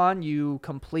you go on, you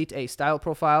complete a style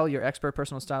profile. Your expert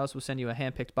personal stylist will send you a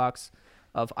hand-picked box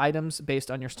of items based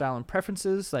on your style and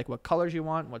preferences, like what colors you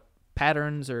want, what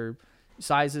patterns or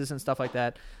sizes and stuff like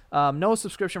that. No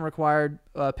subscription required.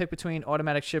 Pick between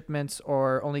automatic shipments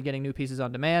or only getting new pieces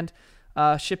on demand.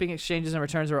 Shipping, exchanges, and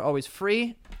returns are always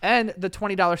free. And the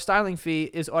 $20 styling fee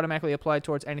is automatically applied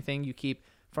towards anything you keep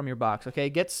from your box, okay?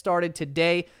 Get started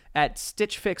today at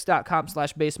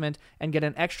stitchfix.com/basement and get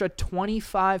an extra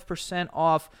 25%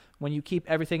 off when you keep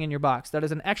everything in your box. That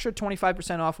is an extra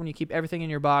 25% off when you keep everything in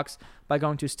your box by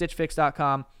going to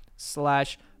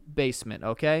stitchfix.com/basement,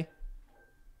 okay?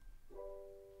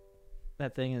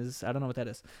 That thing is, I don't know what that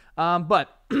is.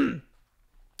 But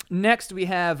next we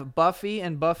have Buffy,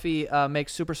 and Buffy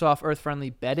makes super soft, earth-friendly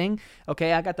bedding,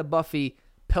 okay? I got the Buffy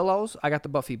pillows. I got the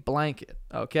Buffy blanket,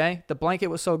 okay? The blanket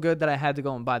was so good that I had to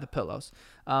go and buy the pillows.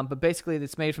 But basically,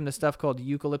 it's made from this stuff called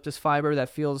eucalyptus fiber that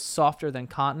feels softer than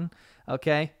cotton,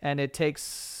 okay? And it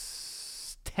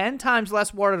takes 10 times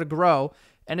less water to grow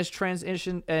and is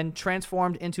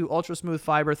transformed into ultra-smooth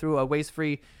fiber through a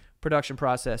waste-free production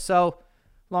process. So,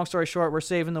 long story short, we're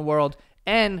saving the world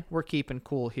and we're keeping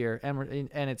cool here.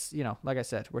 And it's, you know, like I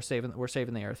said, we're saving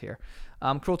the earth here.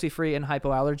 Cruelty-free and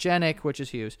hypoallergenic, which is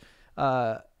huge.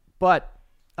 But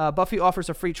Buffy offers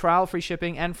a free trial, free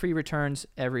shipping, and free returns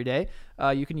every day.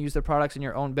 You can use the products in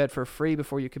your own bed for free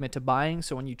before you commit to buying.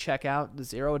 So when you check out, the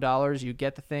 $0, you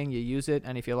get the thing, you use it,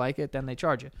 and if you like it, then they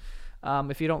charge you.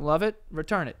 If you don't love it,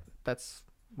 return it. That's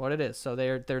what it is. So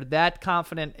they're that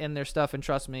confident in their stuff, and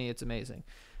trust me, it's amazing.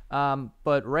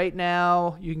 But right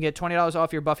now, you can get $20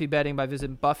 off your Buffy bedding by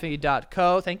visiting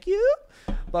buffy.co. Thank you.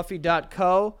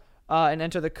 Buffy.co. And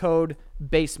enter the code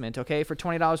BASEMENT, okay? For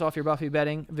 $20 off your Buffy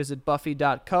bedding, visit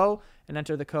buffy.co and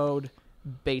enter the code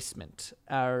BASEMENT.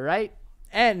 All right?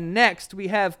 And next, we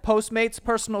have Postmates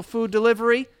personal food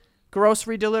delivery,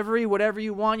 grocery delivery, whatever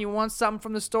you want. You want something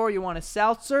from the store, you want a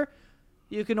seltzer,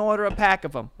 you can order a pack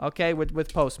of them, okay, with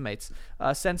Postmates.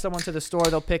 Send someone to the store,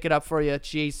 they'll pick it up for you.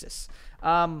 Jesus.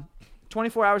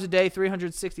 24 hours a day,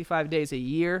 365 days a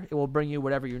year. It will bring you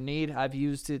whatever you need. I've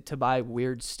used it to buy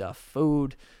weird stuff,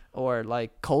 food, or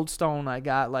like Cold Stone I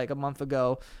got like a month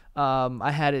ago.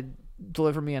 I had it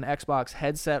deliver me an Xbox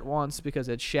headset once because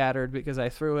it shattered because I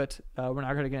threw it. We're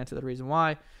not going to get into the reason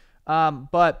why.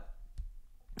 But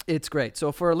it's great.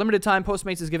 So for a limited time,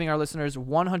 Postmates is giving our listeners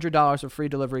 $100 of free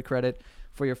delivery credit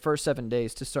for your first 7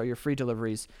 days to start your free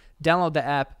deliveries. Download the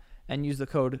app and use the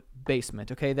code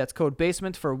BASEMENT. Okay, that's code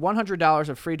BASEMENT for $100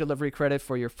 of free delivery credit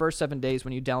for your first 7 days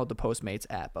when you download the Postmates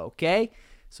app. Okay,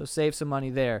 so save some money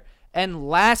there. And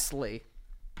lastly,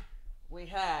 we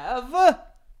have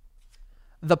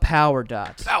the Power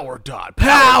Dot. Power Dot.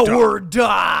 Power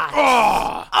Dot.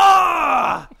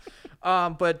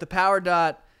 But the Power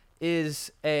Dot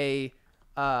is it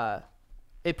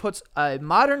puts a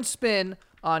modern spin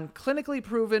on clinically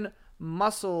proven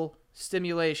muscle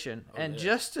stimulation.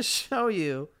 Just to show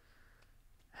you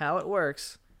how it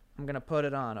works, I'm going to put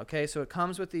it on, okay? So it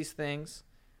comes with these things,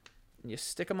 and you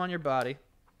stick them on your body.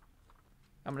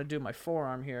 I'm going to do my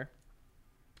forearm here,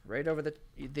 right over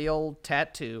the old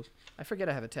tattoo. I forget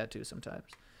I have a tattoo sometimes.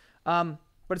 But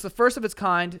it's the first of its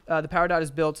kind. The Power Dot is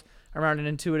built around an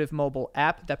intuitive mobile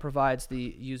app that provides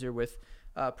the user with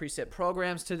preset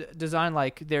programs to design.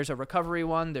 Like there's a recovery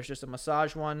one, there's just a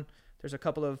massage one, there's a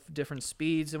couple of different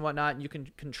speeds and whatnot, and you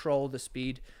can control the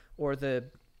speed or I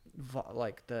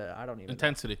don't even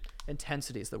intensity. know.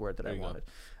 Intensity is the word that I wanted.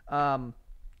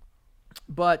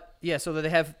 But yeah, so that they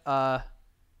have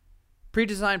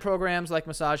pre-designed programs like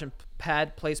massage and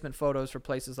pad placement photos for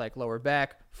places like lower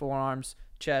back, forearms,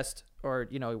 chest, or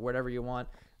whatever you want.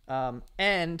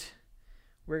 And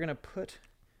we're gonna put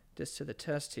this to the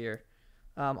test here.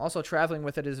 Also, traveling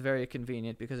with it is very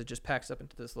convenient because it just packs up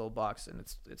into this little box, and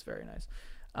it's very nice.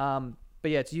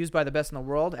 But yeah, it's used by the best in the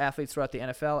world, athletes throughout the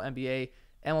NFL, NBA,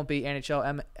 MLB,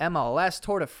 NHL, MLS,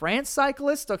 Tour de France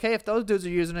cyclists. Okay, if those dudes are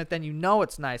using it, then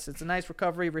it's nice. It's a nice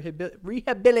recovery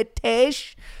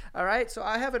rehabilitation. All right, so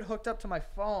I have it hooked up to my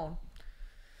phone.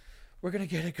 We're gonna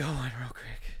get it going real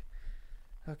quick.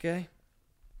 Okay.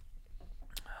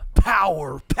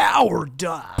 Power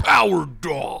Dot. Power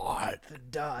Dot. The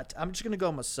dot. I'm just going to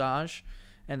go massage,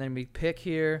 and then we pick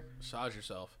here. Massage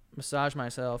yourself. Massage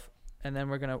myself, and then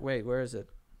we're going to, wait, where is it?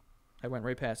 I went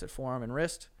right past it. Forearm and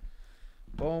wrist.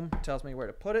 Boom. Tells me where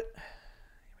to put it. Here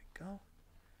we go.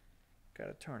 Got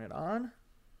to turn it on.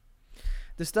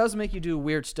 This does make you do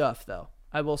weird stuff, though.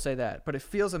 I will say that. But it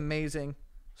feels amazing.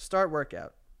 Start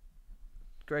workout.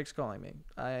 Greg's calling me.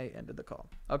 I ended the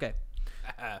call. Okay.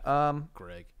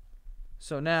 Greg.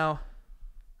 So now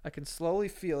I can slowly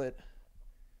feel it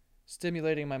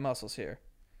stimulating my muscles here.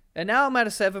 And now I'm at a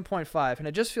 7.5, and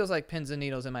it just feels like pins and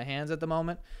needles in my hands at the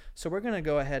moment. So we're going to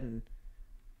go ahead and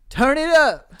turn it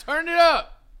up. Turn it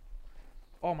up.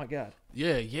 Oh, my God.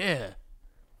 Yeah.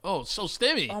 Oh, so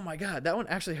stimmy. Oh, my God. That one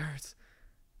actually hurts.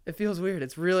 It feels weird.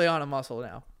 It's really on a muscle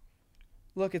now.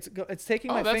 Look, it's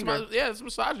taking my finger. It's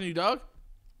massaging you, dog.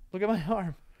 Look at my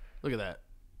arm. Look at that.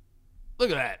 Look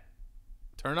at that.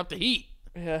 Turn up the heat.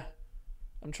 Yeah.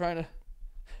 I'm trying to.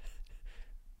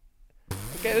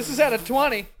 Okay, this is at a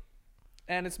 20,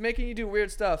 and it's making you do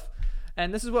weird stuff.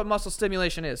 And this is what muscle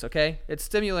stimulation is, okay? It's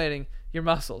stimulating your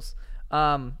muscles.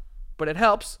 But it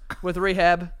helps with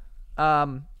rehab.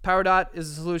 Power Dot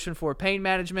is a solution for pain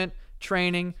management,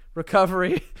 training,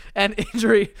 recovery, and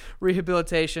injury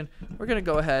rehabilitation. We're going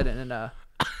to go ahead and,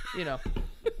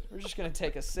 we're just going to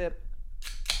take a sip.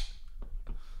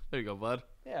 There you go, bud.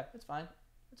 Yeah, it's fine.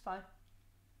 It's fine.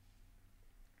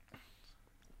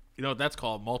 You know what that's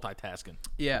called? Multitasking.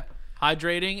 Yeah.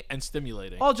 Hydrating and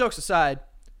stimulating. All jokes aside,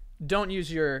 don't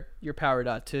use your Power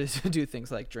Dot to do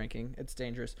things like drinking. It's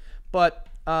dangerous. But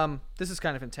this is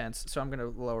kind of intense, so I'm going to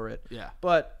lower it. Yeah.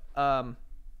 But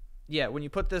yeah, when you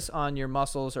put this on your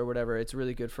muscles or whatever, it's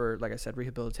really good for, like I said,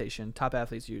 rehabilitation. Top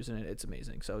athletes using it. It's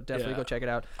amazing. So definitely go check it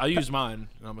out. I use mine,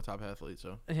 and I'm a top athlete,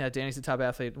 so. Yeah, Danny's the top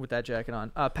athlete with that jacket on.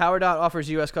 Power Dot offers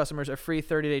U.S. customers a free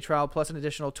 30-day trial plus an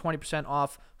additional 20%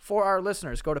 off for our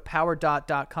listeners. Go to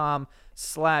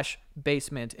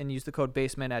powerdot.com/basement and use the code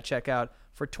basement at checkout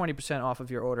for 20% off of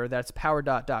your order. That's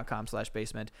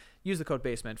powerdot.com/basement. Use the code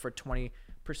basement for 20%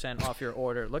 off your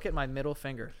order. Look at my middle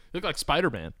finger. You look like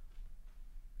Spider-Man.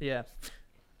 Yeah.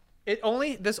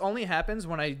 This only happens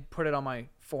when I put it on my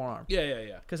forearm.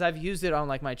 Yeah. Because I've used it on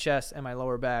like my chest and my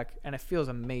lower back, and it feels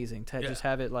amazing to just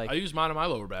have it like. I use mine on my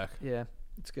lower back. Yeah,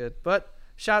 it's good. But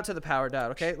shout out to the Power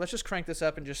Dot. Okay, let's just crank this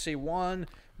up and just see one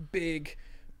big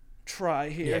try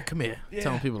here. Yeah, come here. Yeah.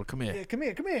 Telling people to come here. Yeah, come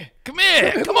here. Come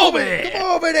over there. Come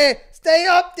over there. Stay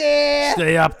up there.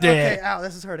 Stay up there. Okay, ow,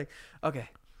 this is hurting. Okay,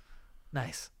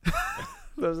 nice.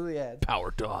 Those are the ads.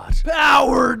 Power dot.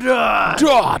 Power dot.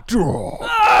 Dot draw.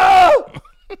 Oh!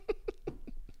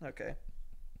 Okay.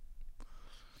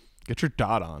 Get your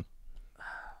dot on.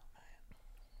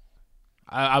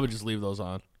 I would just leave those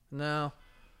on. No.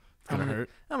 It's gonna hurt.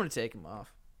 I'm gonna take them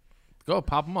off. Go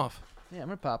pop them off. Yeah, I'm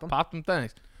gonna pop them. Pop them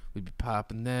things. We be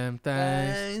popping them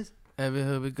things.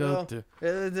 Everywhere we go through.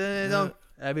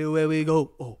 Everywhere we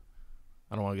go. Oh.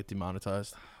 I don't want to get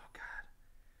demonetized. Oh God.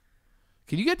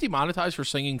 Can you get demonetized for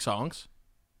singing songs?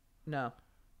 No.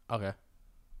 Okay.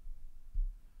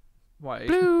 Why?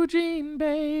 Blue jean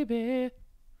baby.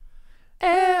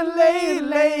 LA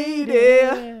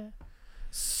lady.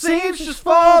 Seamstress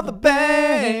for the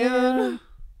band.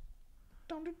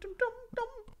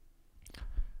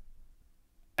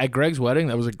 At Greg's wedding,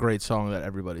 that was a great song that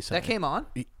everybody sang. That came on?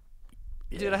 Yeah.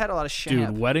 Dude, I had a lot of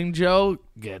shame. Dude, Wedding Joe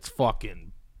gets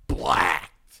fucking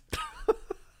blacked.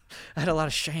 I had a lot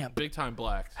of champ. Big time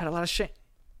blacked. I had a lot of shame.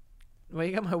 What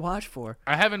you got my watch for?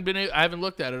 I haven't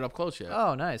looked at it up close yet.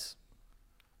 Oh, nice.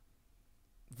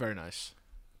 Very nice.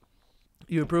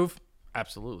 You approve?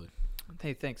 Absolutely.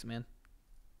 Hey, thanks, man.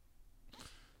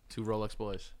 2 Rolex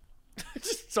boys.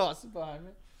 Just toss it behind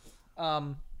me.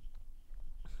 All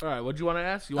right, what do you want to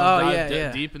ask? You want to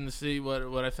dive deep in to see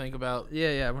what I think about?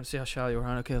 Yeah. I want to see how shallow you were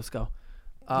on. Okay, let's go.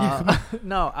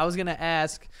 No, I was gonna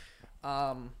ask.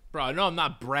 Bro, I know I'm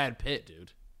not Brad Pitt,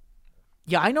 dude.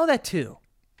 Yeah, I know that too.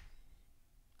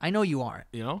 I know you aren't.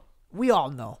 You know? We all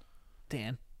know,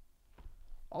 Dan.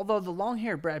 Although the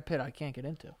long-haired Brad Pitt, I can't get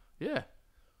into. Yeah.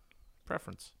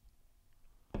 Preference.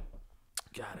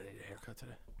 God, I need a haircut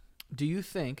today. Do you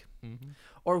think,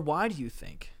 or why do you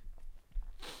think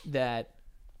that,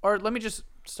 or let me just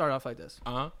start off like this.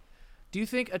 Do you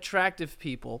think attractive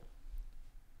people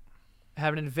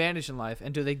have an advantage in life,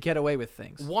 and do they get away with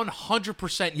things?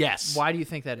 100% yes. Why do you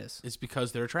think that is? It's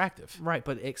because they're attractive. Right,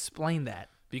 but explain that.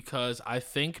 Because I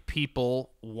think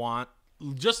people want,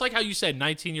 just like how you said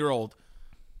 19-year-old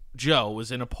Joe was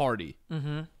in a party.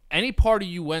 Mm-hmm. Any party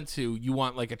you went to, you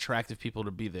want like attractive people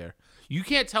to be there. You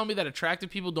can't tell me that attractive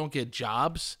people don't get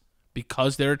jobs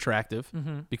because they're attractive,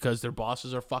 because their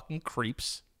bosses are fucking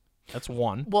creeps. That's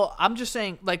one. Well, I'm just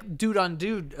saying, like,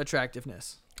 dude-on-dude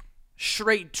attractiveness.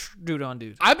 Straight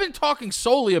dude-on-dude. I've been talking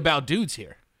solely about dudes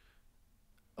here.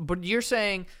 But you're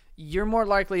saying you're more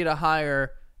likely to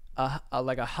hire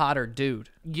a hotter dude.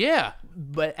 Yeah.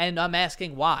 And I'm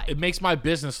asking why. It makes my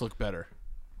business look better.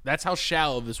 That's how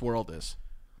shallow this world is.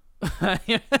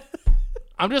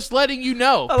 I'm just letting you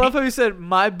know. I love how he said,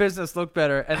 my business looked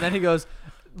better, and then he goes,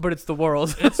 but it's the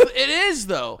world. It is,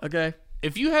 though. Okay.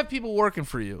 If you have people working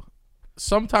for you,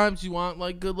 sometimes you want,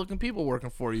 like, good-looking people working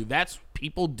for you.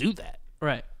 People do that.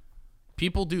 Right.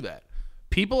 People do that.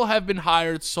 People have been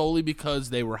hired solely because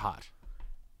they were hot.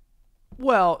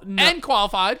 Well, no. And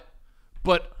qualified,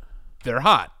 but they're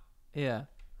hot. Yeah.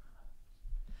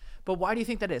 But why do you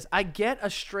think that is? I get a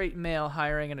straight male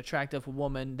hiring an attractive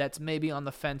woman that's maybe on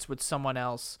the fence with someone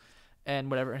else and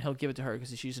whatever, and he'll give it to her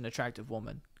because she's an attractive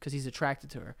woman because he's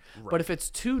attracted to her. Right. But if it's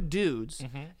two dudes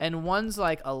and one's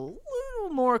like a little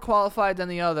more qualified than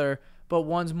the other, but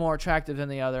one's more attractive than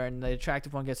the other, and the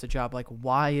attractive one gets the job, like,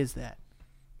 why is that?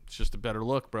 It's just a better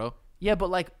look, bro. Yeah,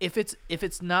 but like if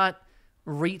it's not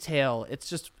retail,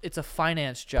 it's a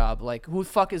finance job. Like, who the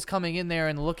fuck is coming in there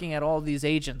and looking at all these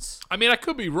agents? I mean, I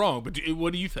could be wrong, but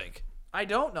what do you think? I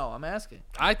don't know. I'm asking.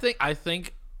 I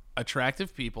think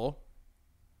attractive people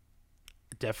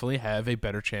definitely have a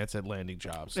better chance at landing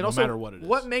jobs, no matter what it is.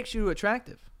 What makes you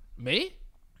attractive? Me?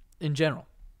 In general.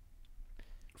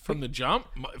 From the jump,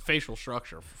 facial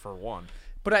structure for one.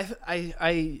 But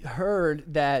I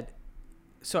heard that.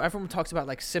 So everyone talks about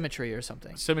like symmetry or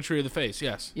something. Symmetry of the face,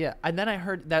 yes. Yeah, and then I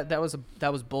heard that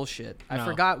was bullshit. I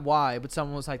forgot why, but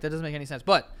someone was like, that doesn't make any sense.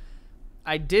 But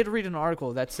I did read an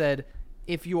article that said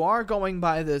if you are going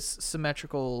by this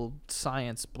symmetrical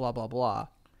science, blah blah blah,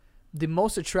 the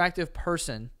most attractive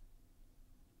person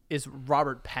is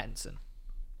Robert Pattinson.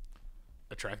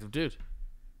 Attractive dude.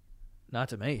 Not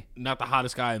to me. Not the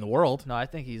hottest guy in the world. No, I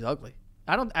think he's ugly.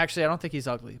 I don't think he's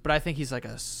ugly, but I think he's like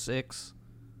a 6.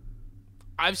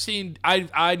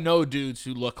 I know dudes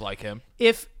who look like him.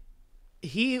 If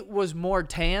he was more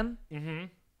tan,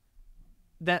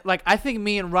 that like I think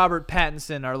me and Robert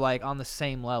Pattinson are like on the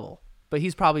same level, but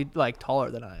he's probably like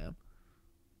taller than I am.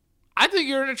 I think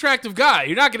you're an attractive guy.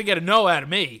 You're not going to get a no out of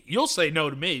me. You'll say no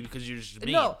to me because you're just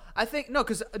mean. No, I think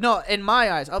because in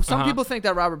my eyes, some people think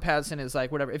that Robert Pattinson is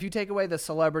like whatever. If you take away the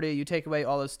celebrity, you take away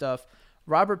all this stuff,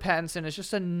 Robert Pattinson is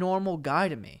just a normal guy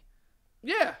to me.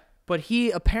 Yeah. But he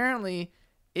apparently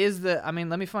I mean,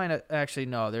 let me find it. Actually,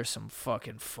 no, there's some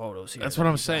fucking photos here. That's what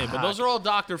I'm saying. But those are all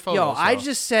doctor photos. Yo, I though.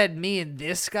 just said me and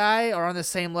this guy are on the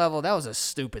same level. That was a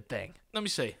stupid thing. Let me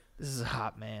see. This is a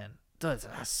hot man. That's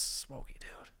a smoky dude.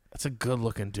 That's a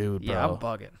good-looking dude, bro. Yeah, I'm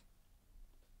bugging.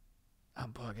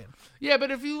 Yeah,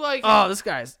 but if you like... Oh, this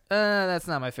guy's... that's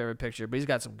not my favorite picture, but he's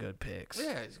got some good pics.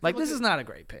 Yeah. Like, this is not a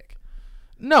great pic.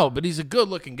 No, but he's a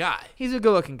good-looking guy. He's a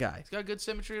good-looking guy. He's got good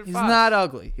symmetry of He's five. not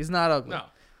ugly. He's not ugly. No.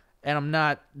 And I'm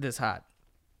not this hot.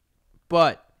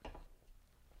 But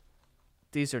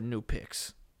these are new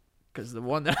pics. Because the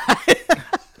one that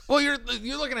Well, you're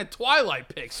looking at Twilight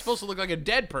pics. Supposed to look like a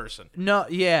dead person. No,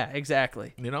 yeah,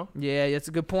 exactly. You know? Yeah, that's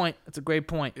a good point. That's a great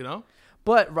point. You know?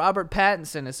 But Robert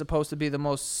Pattinson is supposed to be the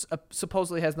most...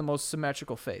 supposedly has the most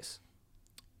symmetrical face.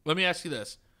 Let me ask you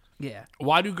this. Yeah.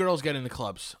 Why do girls get into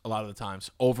clubs a lot of the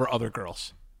times over other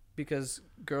girls? Because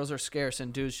girls are scarce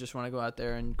and dudes just want to go out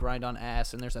there and grind on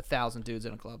ass, and there's 1,000 dudes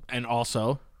in a club. And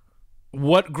also,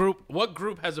 what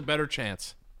group has a better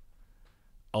chance?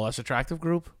 A less attractive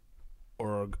group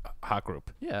or a hot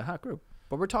group? Yeah, a hot group.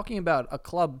 But we're talking about a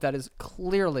club that is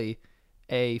clearly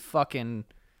a fucking...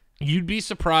 You'd be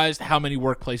surprised how many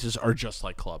workplaces are just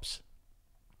like clubs.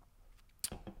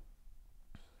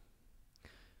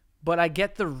 But I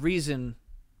get the reason.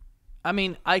 I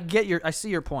mean, I see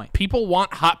your point. People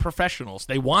want hot professionals.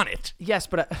 They want it. Yes,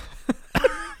 but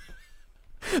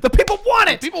the people want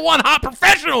it. People want hot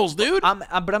professionals, dude.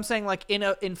 But I'm saying, like,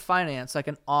 in finance, like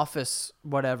an office,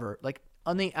 whatever. Like,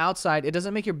 on the outside, it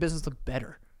doesn't make your business look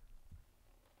better.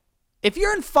 If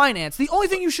you're in finance, the only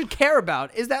thing you should care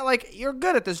about is that, like, you're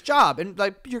good at this job and,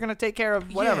 like, you're going to take care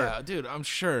of whatever. Yeah, dude, I'm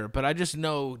sure. But I just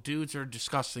know dudes are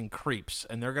disgusting creeps,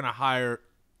 and they're going to hire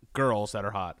girls that are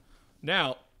hot.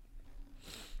 Now,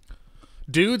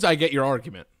 dudes, I get your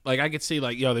argument. Like, I could see,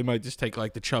 like, yo, they might just take,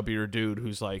 like, the chubbier dude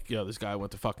who's like, yo, this guy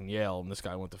went to fucking Yale, and this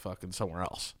guy went to fucking somewhere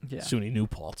else. Yeah. SUNY New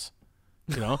Paltz.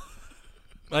 You know?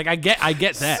 Like, I get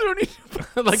that.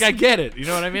 Like, I get it. You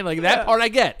know what I mean? Like, that part I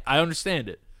get. I understand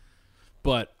it.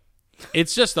 But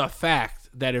it's just a fact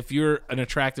that if you're an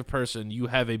attractive person, you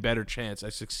have a better chance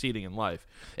at succeeding in life.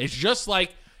 It's just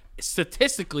like,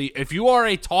 statistically, if you are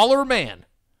a taller man,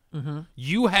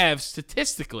 you have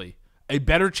statistically a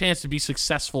better chance to be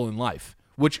successful in life,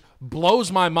 which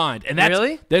blows my mind. And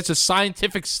that's a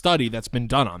scientific study that's been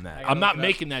done on that. I'm not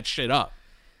making that shit up.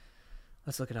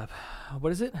 Let's look it up.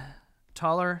 What is it?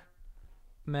 Taller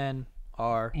men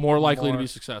are More likely to be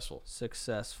successful.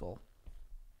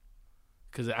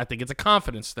 Because I think it's a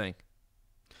confidence thing.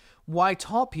 Why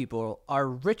tall people are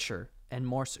richer and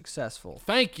more successful.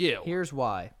 Thank you. Here's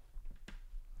why.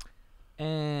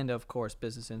 And, of course,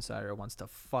 Business Insider wants to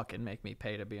fucking make me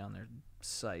pay to be on their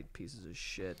site. Pieces of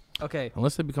shit. Okay.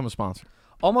 Unless they become a sponsor.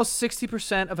 Almost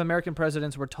 60% of American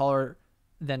presidents were taller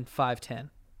than 5'10".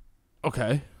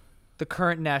 Okay. The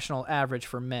current national average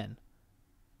for men.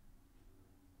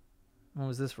 When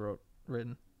was this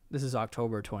written? This is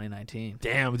October 2019.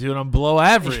 Damn, dude, I'm below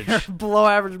average. You're below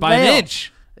average by male. an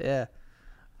inch. Yeah.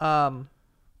 Why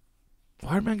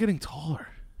are men getting taller?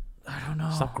 I don't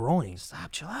know. Stop growing.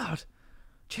 Stop. Chill out.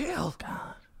 Chill.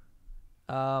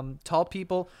 God. Tall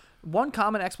people. One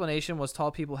common explanation was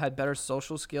tall people had better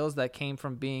social skills that came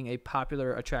from being a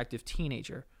popular, attractive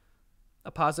teenager.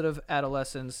 A positive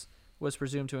adolescence was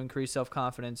presumed to increase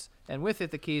self-confidence, and with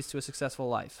it, the keys to a successful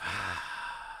life.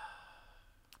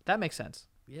 That makes sense.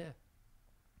 Yeah.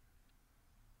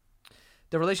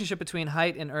 The relationship between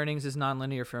height and earnings is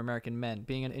nonlinear for American men.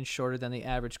 Being an inch shorter than the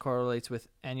average correlates with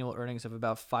annual earnings of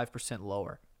about 5%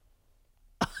 lower.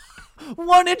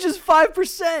 1 inch is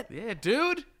 5%. Yeah,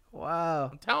 dude. Wow.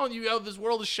 I'm telling you, yo, this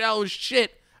world is shallow as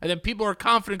shit. And then people are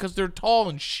confident because they're tall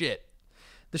and shit.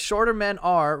 The shorter men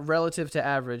are relative to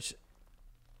average.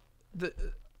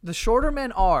 The shorter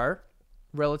men are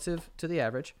relative to the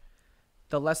average,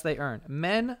 the less they earn.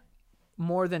 Men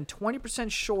more than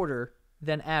 20% shorter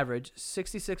than average,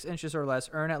 66 inches or less,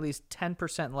 earn at least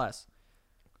 10% less.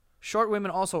 Short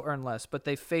women also earn less, but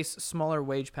they face smaller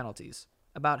wage penalties.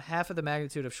 About half the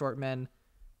magnitude of short men.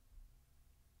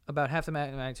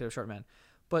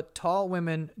 But tall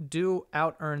women do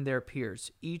out-earn their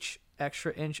peers. Each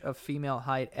extra inch of female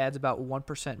height adds about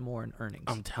 1% more in earnings.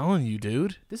 I'm telling you,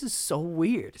 dude. This is so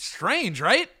weird. Strange,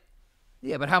 right?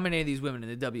 Yeah, but how many of these women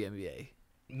in the WNBA?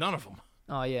 None of them.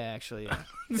 Oh, yeah, actually, yeah.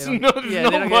 There's They no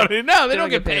don't money. They don't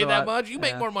get paid a that lot. much. You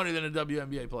make Yeah. more money than a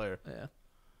WNBA player. Yeah.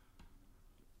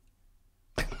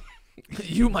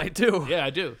 You might too. Yeah, I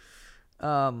do.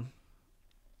 Well,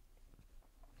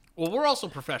 we're also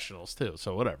professionals, too,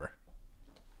 so whatever.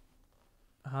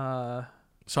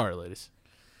 Sorry, ladies.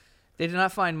 They did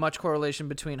not find much correlation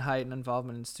between height and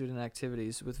involvement in student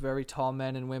activities, with very tall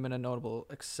men and women a notable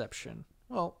exception.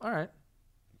 Well, all right.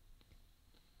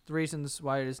 The reasons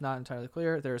why it is not entirely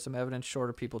clear. There is some evidence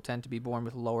shorter people tend to be born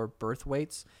with lower birth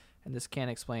weights, and this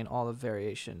can't explain all the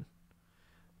variation.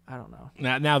 I don't know.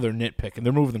 Now they're nitpicking.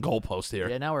 They're moving the goalpost here.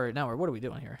 Yeah, now we're what are we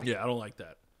doing here? Yeah, I don't like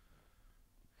that.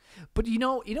 But you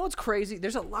know what's crazy?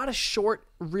 There's a lot of short,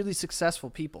 really successful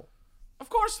people. Of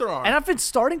course there are. And I've been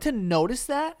starting to notice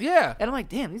that. Yeah. And I'm like,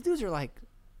 damn, these dudes are like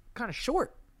kind of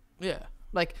short. Yeah.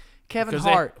 Like Kevin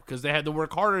Hart. Because they had to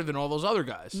work harder than all those other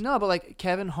guys. No, but like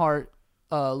Kevin Hart,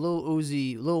 Lil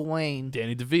Uzi, Lil Wayne,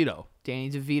 Danny DeVito.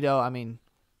 I mean,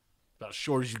 About as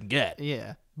short as you can get.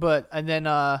 yeah. But and then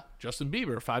Justin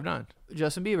Bieber, 5'9".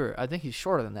 Justin Bieber, I think he's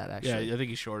shorter than that actually. Yeah, I think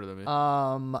he's shorter than me.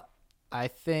 I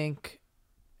think,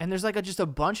 and there's like a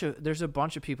bunch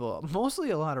of people,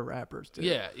 mostly a lot of rappers too.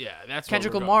 yeah, that's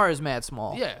Kendrick what we're Lamar is mad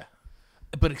small. Yeah,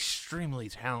 but extremely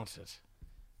talented.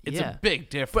 It's a big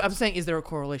difference. But I'm saying, is there a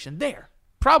correlation there?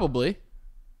 Probably.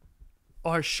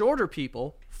 Are shorter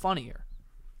people funnier?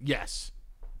 Yes.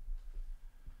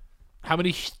 How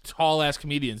many tall ass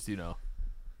comedians do you know?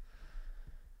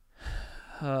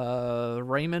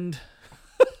 Raymond.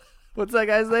 What's that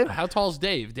guy's name? How tall is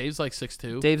Dave? Dave's like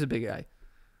 6'2". Dave's a big guy.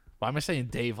 Why am I saying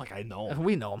Dave like I know him?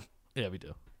 We know him. Yeah, we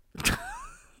do.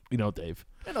 We know Dave.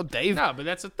 I know Dave. No, but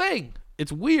that's the thing.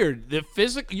 It's weird.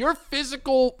 Your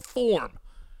physical form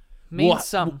Means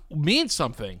something. means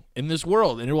something in this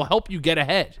world, and it will help you get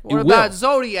ahead. What It about will.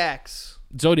 zodiacs?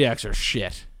 Zodiacs are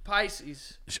shit.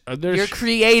 Pisces. They're You're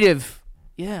creative.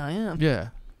 Yeah, I am. yeah.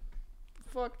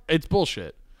 Fuck. It's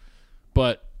bullshit.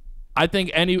 But I think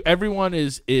everyone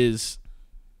is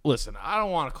listen, I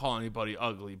don't want to call anybody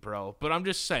ugly, bro, but I'm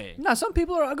just saying. No, some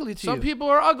people are ugly to you. Some people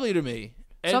are ugly to me.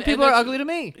 Some people are ugly to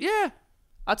me. Yeah.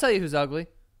 I'll tell you who's ugly.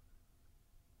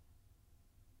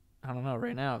 I don't know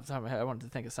right now. I wanted to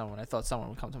think of someone. I thought someone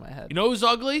would come to my head. You know who's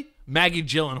ugly? Maggie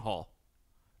Gyllenhaal.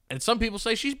 And some people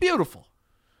say she's beautiful.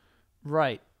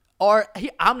 Right.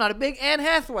 I'm not a big Anne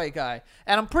Hathaway guy,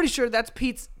 and I'm pretty sure that's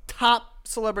Pete's top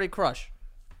celebrity crush.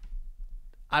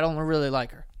 I don't really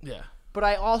like her. Yeah. But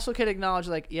I also can acknowledge,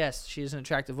 like, yes, she's an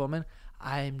attractive woman.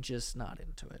 I'm just not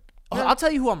into it. Yeah. I'll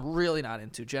tell you who I'm really not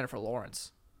into, Jennifer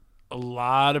Lawrence. A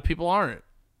lot of people aren't.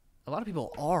 A lot of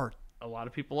people are. A lot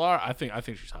of people are. I think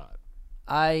she's hot.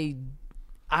 I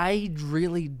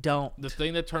really don't. The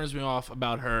thing that turns me off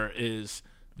about her is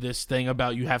this thing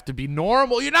about you have to be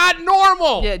normal. You're not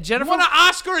normal. Yeah, Jennifer. You won an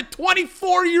Oscar at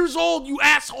 24 years old, you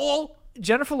asshole.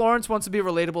 Jennifer Lawrence wants to be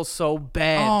relatable so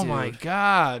bad. Oh dude. my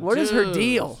god. What is her dude.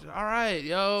 deal? All right,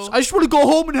 yo. I just want to go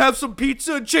home and have some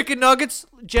pizza and chicken nuggets.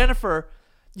 Jennifer,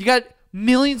 you got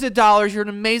millions of dollars. You're an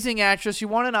amazing actress. You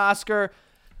won an Oscar.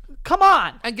 Come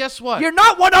on. And guess what? You're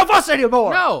not one of us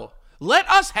anymore. No. Let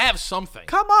us have something.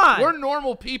 Come on. We're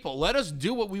normal people. Let us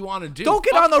do what we want to do. Don't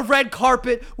get on the red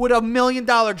carpet with $1 million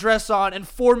dress on and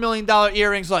 $4 million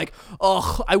earrings like,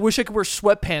 ugh, I wish I could wear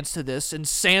sweatpants to this and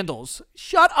sandals.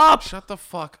 Shut up. Shut the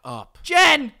fuck up.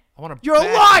 Jen, I want to. you're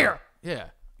a liar. Yeah.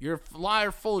 You're a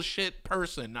liar, full of shit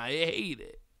person. I hate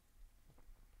it.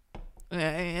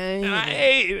 And I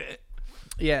hate it.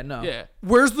 Yeah, no. Yeah.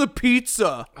 Where's the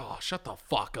pizza? Oh, shut the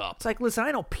fuck up. It's like, listen,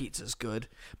 I know pizza's good,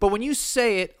 but when you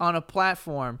say it on a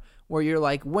platform where you're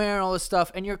like wearing all this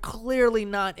stuff and you're clearly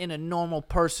not in a normal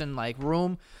person like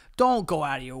room, don't go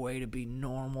out of your way to be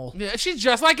normal. Yeah, she's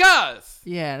just like us.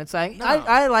 Yeah, and it's like, No.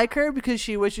 I like her because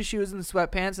she wishes she was in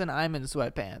sweatpants and I'm in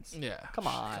sweatpants. Yeah. Come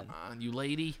on. Come on, you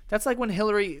lady. That's like when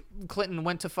Hillary Clinton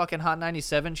went to fucking Hot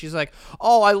 97. She's like,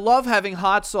 oh, I love having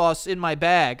hot sauce in my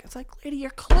bag. It's like, lady, you're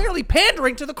clearly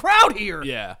pandering to the crowd here.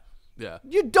 Yeah. Yeah.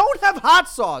 You don't have hot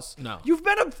sauce. No. You've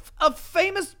been a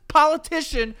famous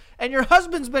politician, and your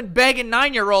husband's been begging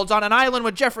 9-year-olds on an island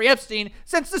with Jeffrey Epstein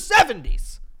since the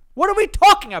 70s. What are we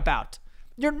talking about?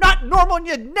 You're not normal, and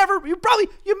you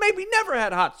maybe never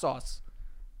had hot sauce.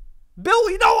 Bill,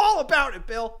 we know all about it,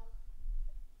 Bill.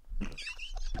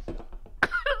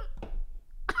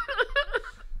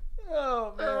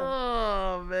 Oh, man.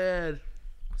 Oh man.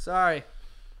 Sorry.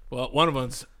 Well, one of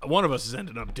us is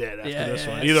ending up dead after this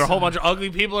one. yeah, Either a whole bunch of ugly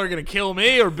people are gonna kill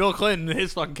me, or Bill Clinton and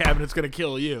his fucking cabinet's gonna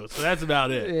kill you. So that's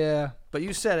about it. Yeah. But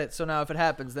you said it, so now if it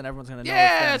happens, then everyone's going to know.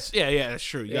 Yes. Yeah, that's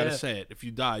true. You gotta Yeah. say it. If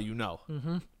you die, you know.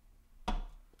 Mm-hmm.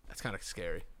 That's kind of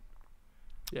scary.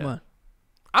 Yeah. What?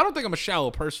 I don't think I'm a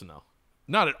shallow person though.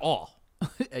 Not at all.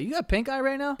 You got pink eye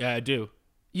right now? Yeah, I do.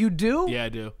 You do? Yeah, I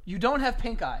do. You don't have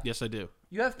pink eye. Yes, I do.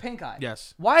 You have pink eye.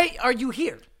 Yes. Why are you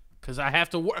here? Because I have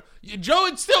to work. Joe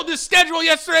instilled this schedule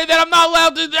yesterday that I'm not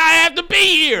allowed to. I have to be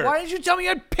here. Why didn't you tell me you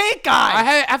had pink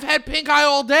eye? I've had pink eye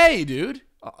all day, dude.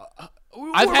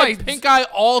 I've had pink eye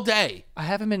all day. I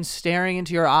haven't been staring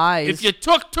into your eyes. If you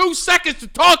took 2 seconds to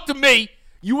talk to me,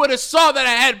 you would have saw that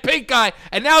I had pink eye,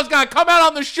 and now it's going to come out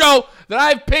on the show that I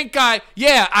have pink eye.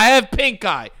 Yeah, I have pink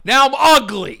eye. Now I'm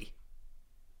ugly.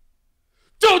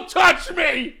 Don't touch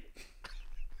me!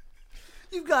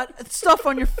 You got stuff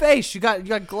on your face. You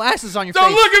got glasses on your Don't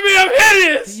face. look at me, I'm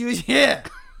hideous! Yeah.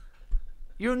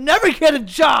 You'll never get a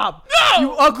job. No!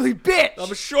 You ugly bitch.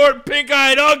 I'm a short,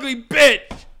 pink-eyed, ugly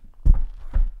bitch!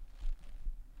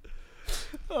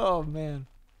 Oh, man.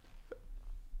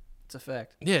 It's a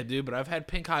fact. Yeah, dude, but I've had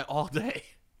pink eye all day.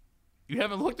 You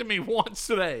haven't looked at me once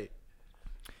today.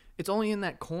 It's only in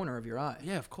that corner of your eye.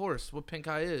 Yeah, of course. What pink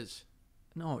eye is.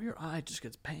 No, your eye just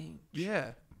gets pain.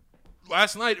 Yeah.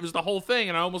 Last night, it was the whole thing,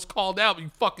 and I almost called out, but you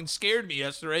fucking scared me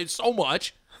yesterday so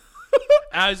much.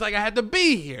 And I was like, I had to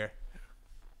be here.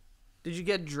 Did you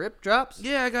get drip drops?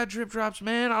 Yeah, I got drip drops,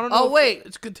 man. I don't know. Oh, wait.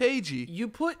 It's contagious. You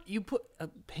put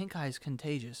pink eye is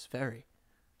contagious, very.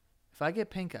 If I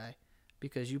get pink eye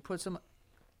because you put some...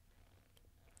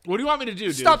 What do you want me to do,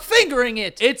 dude? Stop fingering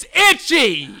it! It's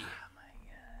itchy! Oh, my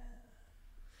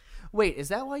God. Wait, is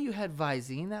that why you had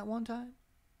Visine that one time?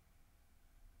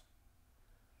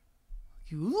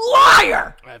 You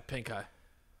liar! I have pink eye.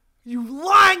 You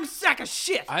lying sack of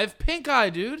shit! I have pink eye,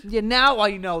 dude. Yeah, now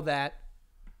I know that.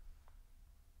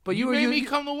 But You made me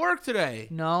come to work today.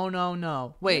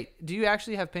 No. Wait, do you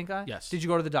actually have pink eye? Yes. Did you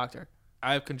go to the doctor?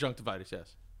 I have conjunctivitis,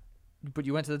 yes. But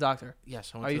you went to the doctor.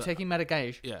 Yes. Are you taking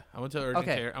medication? Yeah, I went to urgent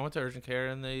care. I went to urgent care,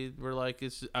 and they were like,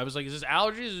 I was like, is this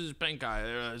allergies or is this pink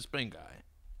eye? It's pink eye.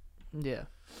 Yeah.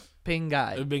 Pink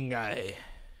eye. Pink eye.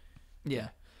 Yeah.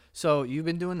 So you've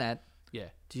been doing that. Yeah.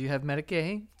 Do you have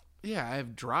medication? Yeah, I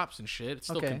have drops and shit. It's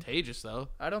still Okay. contagious, though.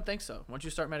 I don't think so. Once you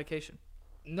start medication.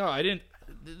 No, I didn't.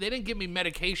 They didn't give me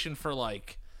medication for,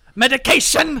 like...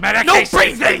 Medication! No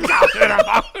breathing!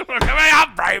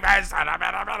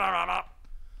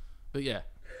 But yeah.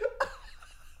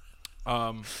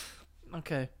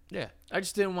 Okay. Yeah. I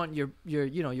just didn't want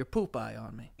your poop eye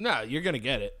on me. No, you're going to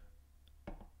get it.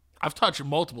 I've touched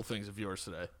multiple things of yours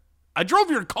today. I drove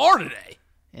your car today.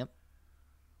 Yep.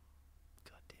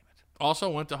 God damn it. Also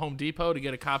went to Home Depot to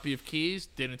get a copy of keys.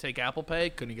 Didn't take Apple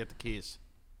Pay. Couldn't get the keys.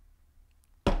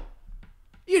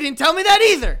 You didn't tell me that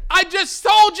either. I just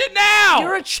told you now.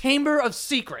 You're a chamber of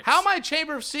secrets. How am I a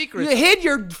chamber of secrets? You hid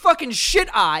your fucking shit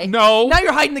eye. No. Now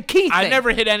you're hiding the key thing. I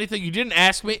never hid anything. You didn't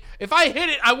ask me. If I hid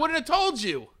it, I wouldn't have told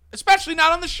you. Especially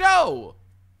not on the show.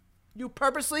 You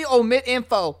purposely omit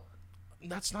info.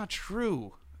 That's not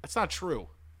true. That's not true.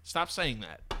 Stop saying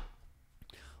that.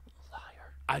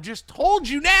 Liar. I just told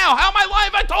you now. How am I lying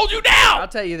if I told you now? I'll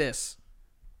tell you this.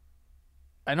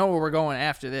 I know where we're going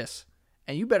after this.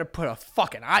 And you better put a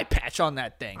fucking eye patch on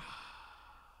that thing.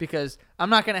 Because I'm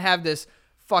not going to have this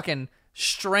fucking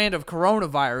strand of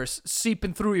coronavirus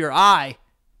seeping through your eye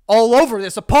all over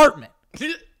this apartment.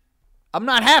 I'm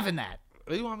not having that.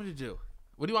 What do you want me to do?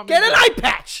 What do you want me Get to an do? eye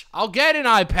patch. I'll get an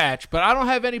eye patch, but I don't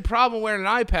have any problem wearing an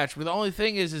eye patch. But the only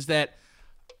thing is that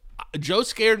Joe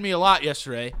scared me a lot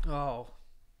yesterday. Oh.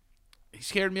 He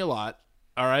scared me a lot.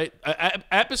 All right.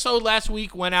 Episode last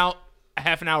week went out a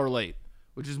half an hour late,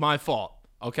 which is my fault.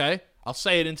 Okay? I'll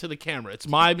say it into the camera. It's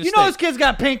my mistake. You know this kid's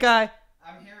got pink eye.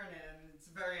 I'm hearing it, and it's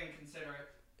very inconsiderate.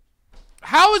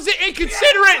 How is it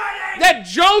inconsiderate that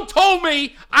Joe told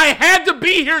me I had to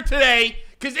be here today?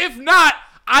 Because if not,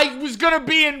 I was going to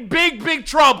be in big, big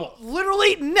trouble.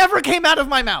 Literally never came out of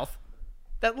my mouth.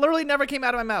 That literally never came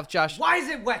out of my mouth, Josh. Why is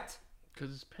it wet?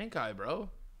 Because it's pink eye, bro.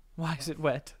 Why is it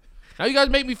wet? Now you guys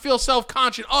make me feel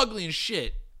self-conscious, ugly and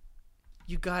shit.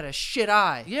 You got a shit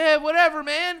eye. Yeah, whatever,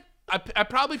 man. I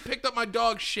probably picked up my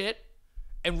dog's shit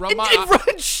and rubbed my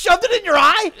It shoved it in your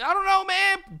eye? I don't know,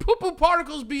 man. Poo-poo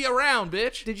particles be around,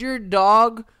 bitch. Did your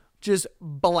dog just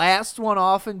blast one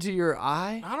off into your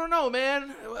eye? I don't know,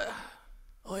 man.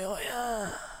 Oh,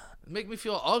 yeah. Make me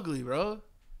feel ugly, bro.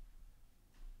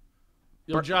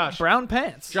 Yo, Josh. Brown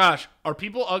pants. Josh, are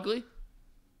people ugly?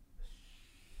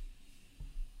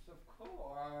 Of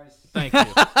course. Thank you.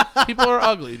 People are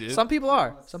ugly, dude. Some people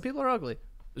are. Some people are ugly.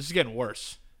 This is getting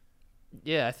worse.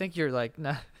 Yeah, I think you're like,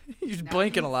 nah, you're just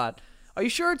blinking a lot. Are you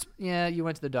sure it's... Yeah, you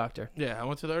went to the doctor. Yeah, I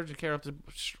went to the urgent care up the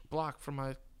block from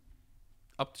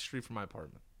up the street from my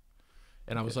apartment.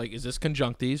 And I was like, is this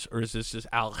conjunctives or is this just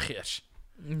allergies?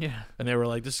 Yeah. And they were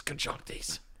like, this is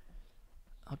conjunctives.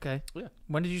 Okay. Yeah.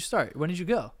 When did you start? When did you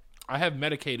go? I have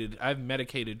medicated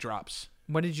drops.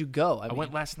 When did you go? I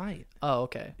went last night. Oh,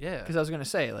 okay. Yeah. Because I was going to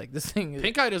say, like, this thing is...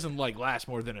 Pink eye doesn't like last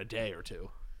more than a day or two.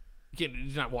 You're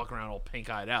not walking around all pink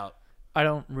eyed out. I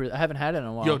haven't had it in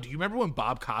a while. Yo, do you remember when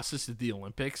Bob Costas did the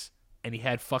Olympics and he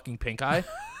had fucking pink eye?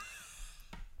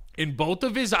 in both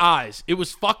of his eyes. It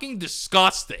was fucking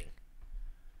disgusting.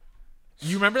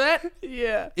 You remember that?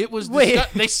 Yeah. It was. Wait.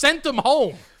 They sent him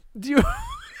home. Do you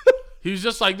He was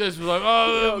just like this. He was like,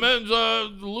 oh, the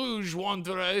men's luge won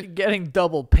today. getting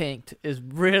double pinked is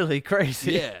really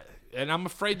crazy. Yeah, and I'm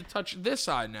afraid to touch this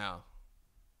eye now.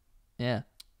 Yeah.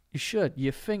 You should.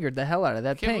 You fingered the hell out of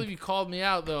that Can't pink. believe you called me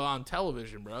out though on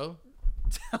television, bro.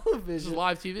 This is Television.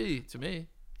 live TV to me.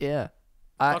 Yeah.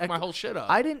 Fuck my whole shit up.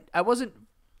 I didn't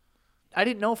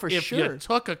know for if sure. you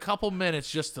took a couple minutes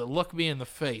just to look me in the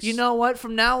face. You know what?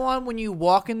 From now on, when you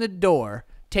walk in the door,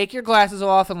 take your glasses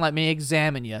off and let me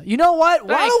examine you. You know what?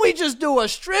 Why don't we just do a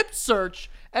strip search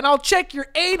and I'll check your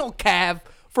anal cavity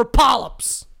for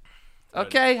polyps?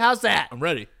 Okay, how's that? I'm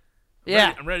ready.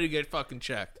 Yeah, I'm ready to get fucking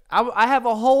checked. I have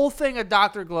a whole thing of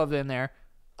Dr. Gloves in there,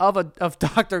 of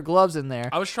Dr. Gloves in there.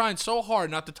 I was trying so hard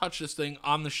not to touch this thing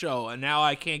on the show, and now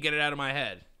I can't get it out of my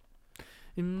head.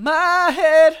 In my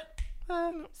head,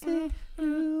 I see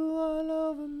you all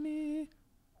over me.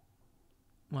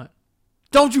 What?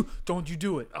 Don't you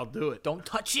do it. I'll do it. Don't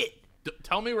touch it.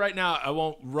 Tell me right now I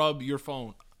won't rub your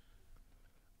phone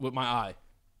with my eye.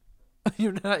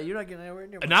 You're not getting anywhere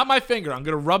near. Not my finger. I'm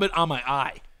going to rub it on my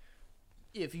eye.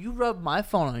 If you rub my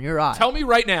phone on your eye. Tell me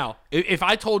right now, if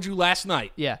I told you last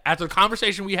night, Yeah. after the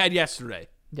conversation we had yesterday,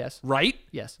 Yes. right?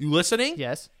 Yes. You listening?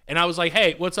 Yes. And I was like,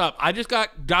 hey, what's up? I just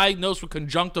got diagnosed with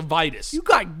conjunctivitis. You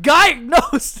got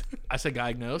diagnosed. I said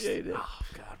diagnosed? Yeah, you did. Oh,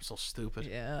 God, I'm so stupid.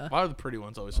 Yeah. Why are the pretty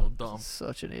ones always so dumb?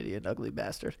 Such an idiot, ugly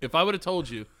bastard. If I would have told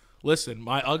you, listen,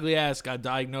 my ugly ass got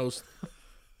diagnosed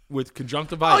with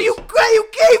conjunctivitis. Oh, you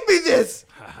gave me this.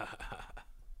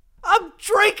 I'm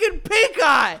drinking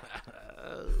pinkeye.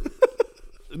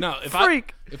 No,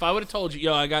 Freak. if I would have told you,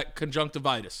 yo, I got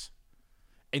conjunctivitis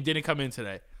and didn't come in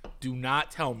today, do not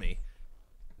tell me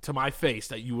to my face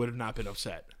that you would have not been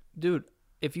upset. Dude,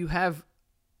 if you have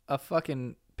a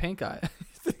fucking pink eye,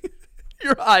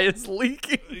 your eye is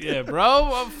leaking. Yeah,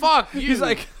 bro. Fuck you. He's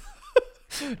like,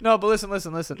 no, but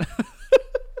listen.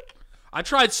 I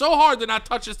tried so hard to not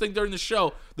touch this thing during the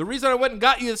show. The reason I went and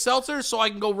got you the seltzer is so I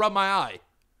can go rub my eye.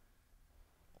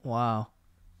 Wow.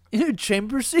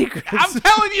 Chamber secrets. I'm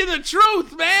telling you the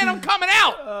truth, man. I'm coming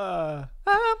out.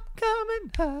 I'm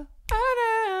coming out.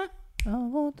 I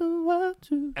want the world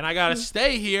to. And I got to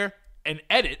stay here and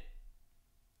edit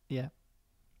Yeah.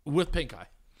 with pink eye.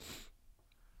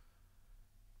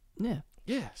 Yeah.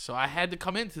 Yeah, so I had to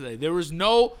come in today. There was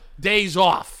no days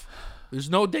off. There's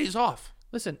no days off.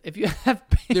 Listen, if you have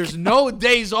pink There's no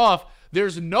days off.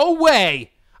 There's no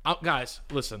way. Guys,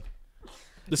 listen.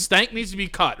 The stank needs to be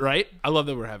cut, right? I love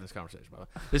that we're having this conversation, by the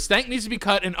way. The stank needs to be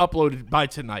cut and uploaded by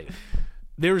tonight.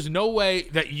 There's no way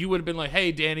that you would have been like,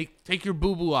 hey, Danny, take your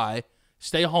boo-boo eye,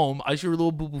 stay home, ice your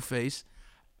little boo-boo face,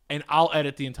 and I'll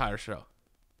edit the entire show.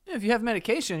 if you have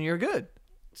medication, you're good.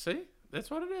 See? That's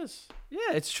what it is.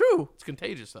 Yeah, it's true. It's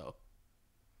contagious, though.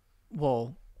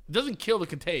 Well, It doesn't kill the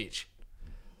contage.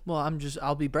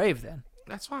 I'll be brave then.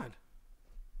 That's fine.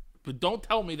 But don't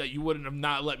tell me that you wouldn't have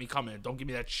not let me come in. Don't give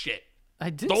me that shit. I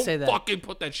did Don't say that. fucking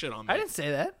put that shit on me. I didn't say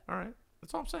that. All right.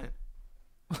 That's all I'm saying.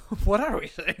 What are we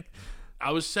saying?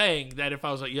 I was saying that if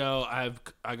I was like, yo,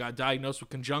 I got diagnosed with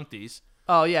conjunctivitis.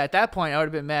 Oh, yeah, at that point, I would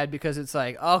have been mad because it's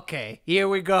like, okay, here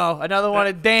we go. Another one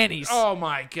of Danny's. Oh,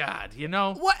 my God. You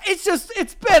know? What?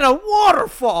 It's been a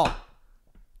waterfall.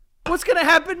 What's going to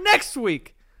happen next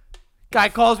week? Guy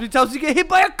calls me, tells me to get hit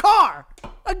by a car.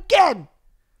 Again.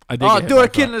 I did Oh, get hit do by a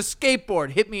kid in a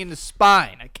skateboard. Hit me in the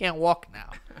spine. I can't walk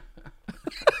now.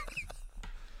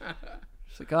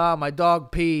 It's like, oh, my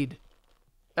dog peed.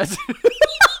 That's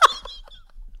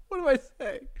what do I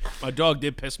say? My dog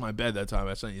did piss my bed that time.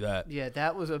 I sent you that. Yeah,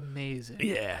 that was amazing.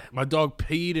 Yeah. My dog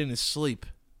peed in his sleep.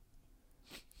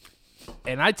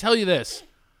 And I tell you this.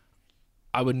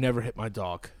 I would never hit my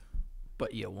dog.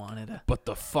 But you wanted to. But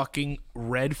the fucking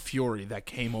red fury that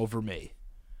came over me.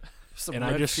 Some And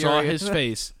I red just fury. saw his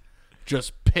face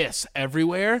just piss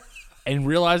everywhere. And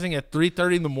realizing at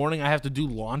 3:30 in the morning I have to do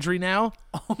laundry now.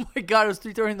 Oh my God, it was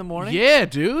 3:30 in the morning? Yeah,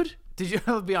 dude. Did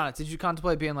you, be honest, did you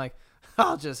contemplate being like,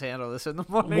 I'll just handle this in the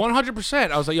morning?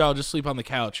 100%. I was like, yo, I'll just sleep on the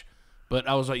couch. But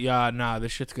I was like, yeah, nah,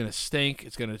 this shit's going to stink.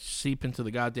 It's going to seep into the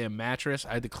goddamn mattress.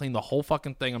 I had to clean the whole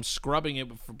fucking thing. I'm scrubbing it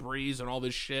with Febreze and all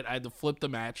this shit. I had to flip the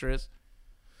mattress.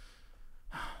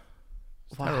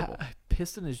 Terrible. I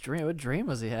pissed in his dream. What dream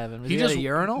was he having? Was He he just at a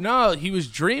urinal? No, he was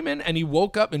dreaming and he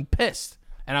woke up and pissed.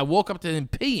 And I woke up to him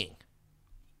peeing.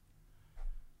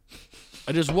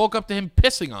 I just woke up to him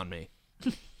pissing on me.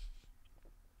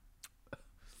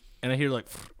 And I hear like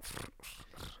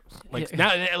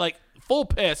now like full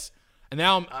piss, and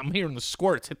now I'm hearing the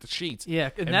squirts hit the sheets. Yeah,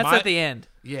 and that's at the end.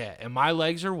 Yeah, and my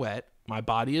legs are wet. My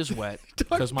body is wet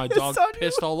because my dog on you?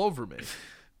 pissed all over me.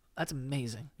 That's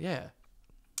amazing. Yeah.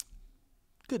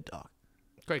 Good dog.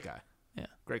 Great guy. Yeah.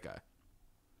 Great guy.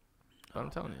 But I'm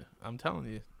telling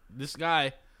you, this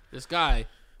guy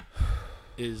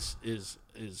is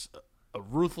a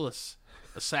ruthless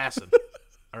assassin.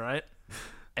 All right?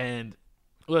 And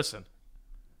listen,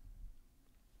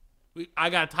 I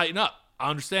got to tighten up. I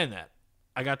understand that.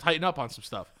 I got to tighten up on some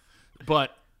stuff.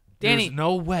 But Danny, there's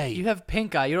no way. You have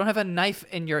pink eye. You don't have a knife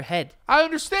in your head. I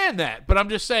understand that, but I'm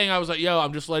just saying, I was like, yo,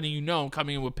 I'm just letting you know I'm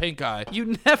coming in with pink eye.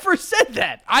 You never said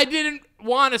that. I didn't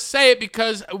want to say it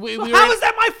because we were How is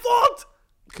that my fault?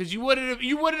 Because you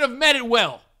wouldn't have met it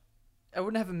well. I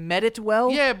wouldn't have met it well?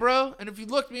 Yeah, bro. And if you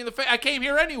looked me in the face, I came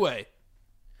here anyway.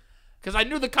 Because I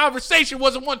knew the conversation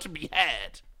wasn't one to be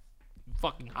had. You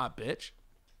fucking hot bitch.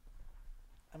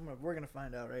 We're going to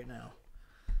find out right now.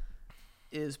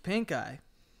 Is pink eye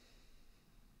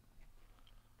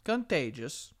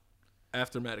contagious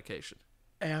After medication.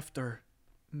 after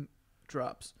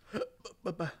drops?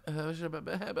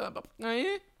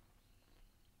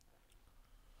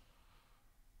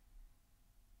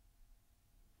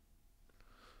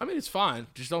 I mean, it's fine.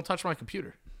 Just don't touch my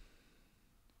computer.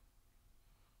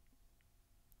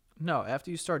 No, after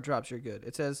you start drops, you're good.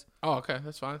 It says Oh, okay.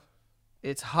 That's fine.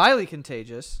 it's highly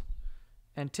contagious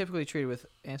and typically treated with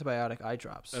antibiotic eye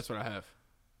drops. That's what I have.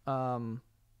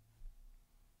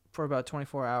 For about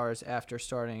 24 hours after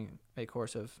starting a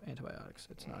course of antibiotics.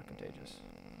 It's not contagious.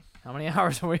 How many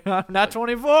hours are we on? Not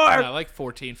 24. Yeah, like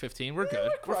 14, 15. We're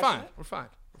good. We're crushing fine. it. We're fine.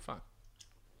 We're fine.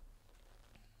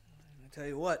 I tell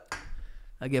you what,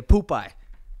 I get poop eye.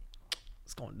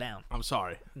 It's going down. I'm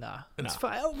sorry. Nah, it's Nah.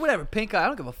 fine. Oh, whatever, pink eye. I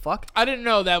don't give a fuck. I didn't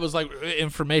know that was like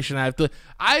information I have to.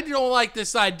 I don't like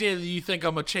this idea that you think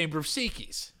I'm a chamber of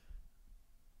Sikis.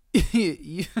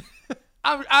 You-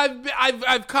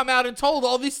 I've come out and told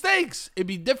all these things. It'd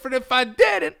be different if I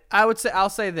didn't. I'll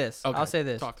say this. Okay, I'll say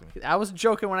this. talk to me. I was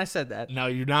joking when I said that. No,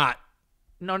 you're not.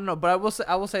 No, but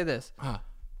I will say this. Huh?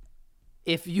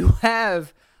 If you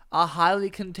have a highly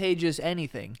contagious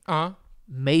anything,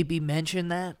 maybe mention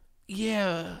that.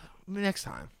 Yeah. Next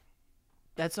time.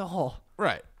 That's all.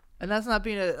 Right. And that's not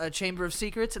being a chamber of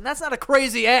secrets, and that's not a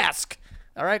crazy ask.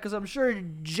 All right, because I'm sure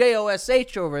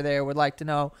JOSH over there would like to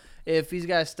know if he's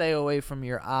got to stay away from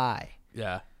your eye,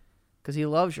 Yeah. because he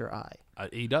loves your eye.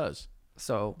 He does.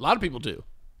 So A lot of people do.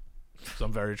 So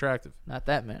I'm very attractive. not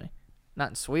that many. Not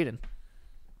in Sweden.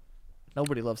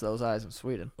 Nobody loves those eyes in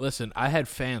Sweden. Listen, I had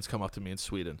fans come up to me in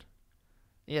Sweden.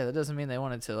 Yeah, that doesn't mean they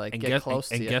wanted to like And get close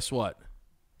to and you. guess what?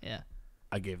 Yeah.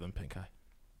 I gave them pink eye.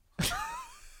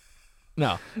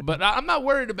 No, but I'm not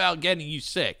worried about getting you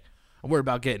sick. I'm worried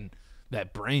about getting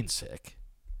that brain sick.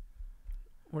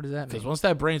 What does that Because mean? once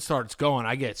that brain starts going,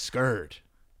 I get scared.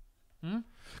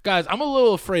 Guys, I'm a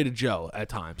little afraid of Joe at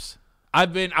times.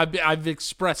 I've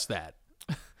expressed that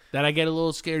I get a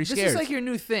little scared. This is like your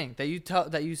new thing that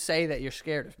you say that you're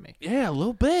scared of me. Yeah, a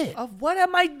little bit. Of what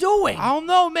am I doing? I don't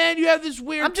know, man. You have this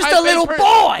weird. I'm just type a little A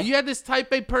boy. You have this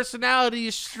type A personality.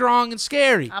 You're strong and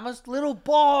scary. I'm a little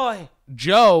boy.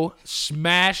 Joe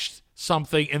smashed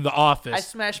something in the office. I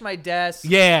smashed my desk.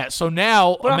 Yeah, so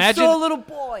now But imagine. I'm still a little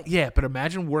boy. Yeah, but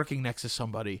imagine working next to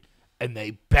somebody and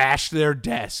they bash their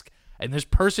desk, and this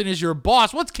person is your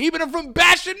boss. What's keeping them from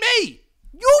bashing me?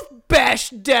 You bash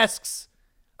desks.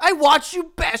 I watched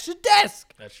you bash a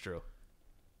desk. That's true.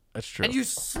 That's true. And you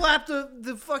slapped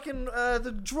the fucking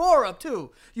the drawer up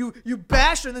too. You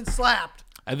bashed and then slapped.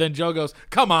 And then Joe goes,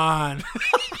 "Come on."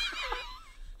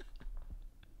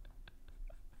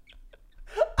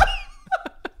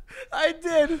 I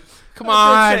did. Come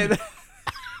I did on. say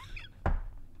that.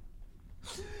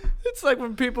 It's like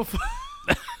when people.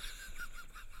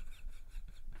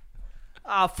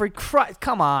 Ah, for Christ!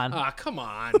 Come on, Ah, come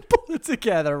on. pull it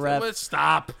together, ref. Let's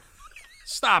stop.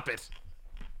 Stop it.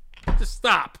 Just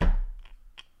stop.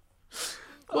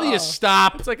 Will you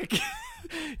stop? It's like a kid.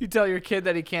 You tell your kid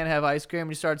that he can't have ice cream,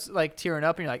 and he starts like tearing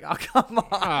up, and you're like, "Oh, come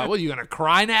on, What, are you going to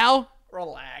cry now?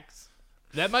 relax."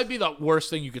 That might be the worst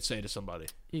thing you could say to somebody.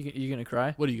 You gonna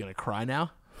cry? What, are you going to cry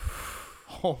now?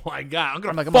 Oh, my God. I'm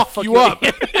going like, to I'm gonna fuck fuck you you up.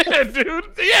 Dude.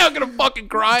 Yeah, I'm going to fucking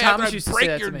cry Thomas after used I to say break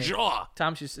that your to me. jaw.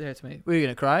 Tom used to say it to me. Were you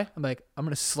gonna cry? I'm like, I'm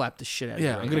gonna slap the shit out of you.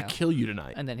 Yeah, right I'm going now." to kill you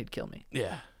tonight. And then he'd kill me.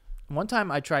 Yeah. One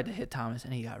time I tried to hit Thomas,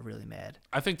 and he got really mad.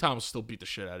 I think Tom will still beat the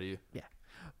shit out of you. Yeah,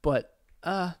 but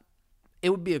it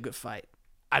would be a good fight.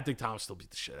 I think Tom will still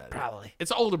beat the shit out of you. Probably.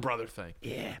 It's an older brother thing.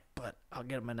 Yeah, but I'll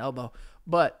get him an elbow.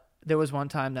 But there was one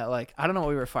time that, like, I don't know what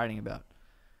we were fighting about,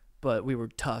 but we were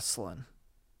tussling,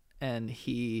 and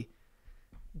he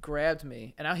grabbed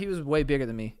me, and now he was way bigger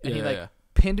than me, and he Yeah, like yeah.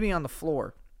 pinned me on the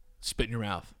floor. Spit in your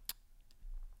mouth.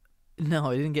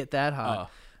 No, it didn't get that hot.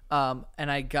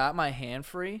 And I got my hand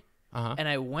free, and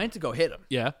I went to go hit him.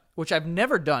 Yeah. Which I've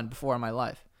never done before in my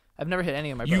life. I've never hit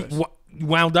any of my You brothers. you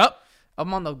wound up?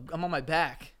 I'm on my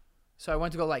back, so I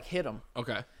went to go like hit him,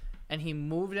 Okay. and he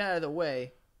moved out of the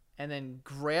way, and then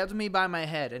grabbed me by my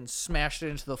head and smashed it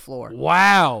into the floor.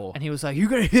 Wow. And he was like, "You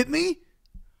gonna hit me?"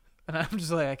 And I'm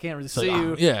just like, "I can't really see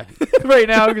you Yeah. right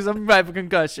now because I have a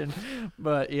concussion."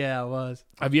 But yeah, I was.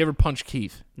 Have you ever punched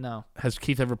Keith? No. Has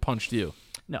Keith ever punched you?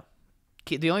 No.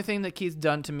 The only thing that Keith's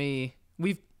done to me,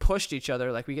 we've pushed each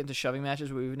other. Like, we get into shoving matches,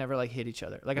 but we've never, like, hit each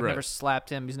other. Like, I've Right. never slapped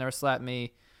him. He's never slapped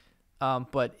me.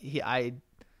 But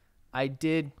I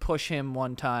did push him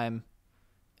one time,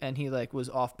 and he, like, was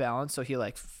off balance. So he,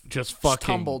 like, Just fucking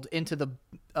tumbled into the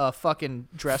fucking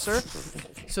dresser.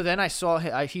 So then I saw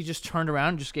he just turned around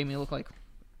and just gave me a look like,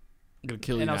 I'm gonna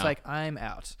kill you and I now. was like, I'm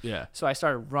out. Yeah. So I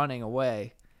started running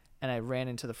away, and I ran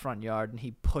into the front yard, and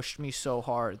he pushed me so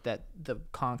hard that the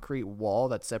concrete wall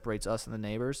that separates us and the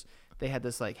neighbors, they had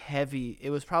this like heavy, it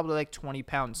was probably like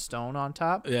 20-pound stone on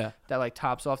top. Yeah. That like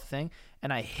tops off the thing,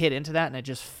 and I hit into that, and it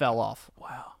just fell off.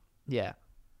 Wow. Yeah.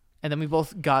 And then we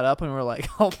both got up and we were like,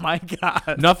 "Oh my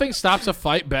god!" Nothing stops a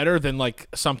fight better than like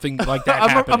something like that a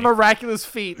happening. miraculous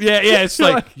feat. Yeah, it's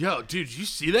like, yo, dude, did you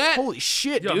see that? Holy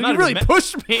shit, Yo, I'm dude! not You even really mad-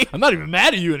 pushed me. I'm not even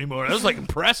mad at you anymore. That was like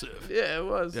impressive. Yeah, it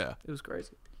was. Yeah. It was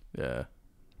crazy. Yeah.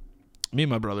 Me and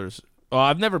my brothers. Oh,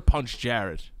 I've never punched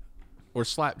Jared or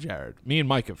slapped Jared. Me and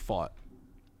Mike have fought.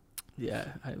 Yeah,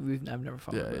 I've never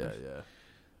fought. Yeah, my yeah, brothers. yeah.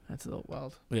 That's a little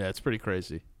wild. Yeah, it's pretty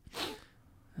crazy.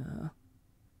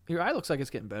 Your eye looks like it's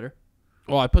getting better.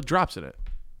 Well, I put drops in it.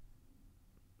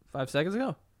 5 seconds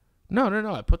ago. No.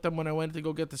 I put them when I went to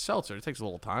go get the seltzer. It takes a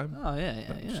little time. Oh yeah.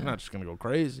 It's not just gonna go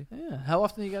crazy. Yeah. How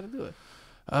often do you got to do it?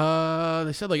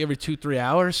 They said like every 2-3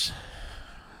 hours.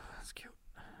 That's cute.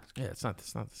 Yeah, it's not.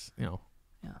 You know.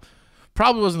 Yeah.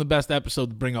 Probably wasn't the best episode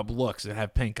to bring up looks and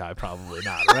have pink eye. Probably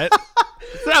not, right?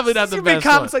 Probably not the You make best.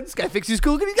 comments One. like, this guy thinks he's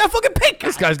cool, and he's got fucking pink eye.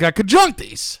 This guy's got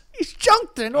conjunctives. He's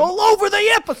junked all over the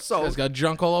This episode. guy's got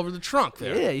junk all over the trunk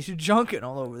there. Yeah, you should junk it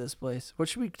all over this place. What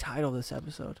should we title this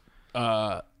episode?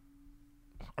 Are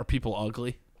people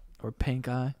ugly? Or pink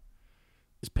eye?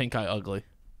 Is pink eye ugly?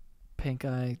 Pink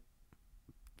eye.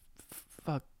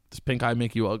 Fuck. Does pink eye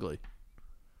make you ugly?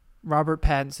 Robert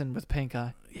Pattinson with pink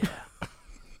eye.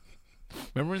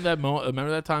 Remember that moment?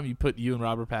 Remember that time you put you and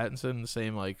Robert Pattinson in the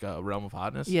same like realm of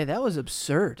hotness? Yeah, that was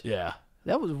absurd. Yeah.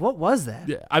 What was that?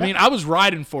 Yeah. I mean, I was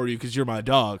riding for you because you're my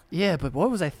dog. Yeah, but what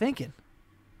was I thinking?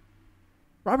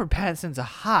 Robert Pattinson's a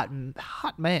hot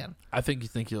man. I think you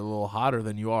think you're a little hotter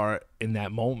than you are in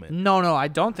that moment. No, I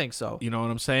don't think so. You know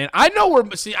what I'm saying? I know where.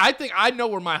 See, I think I know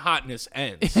where my hotness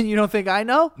ends. And you don't think I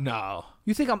know? No.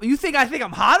 You think I think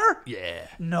I'm hotter? Yeah.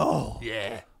 No.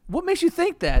 Yeah. What makes you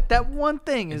think that? That one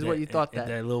thing is what you thought in that.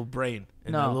 that little brain.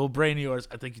 In No. that little brain of yours,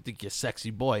 I think you think you're a sexy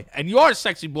boy. And you are a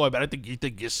sexy boy, but I think you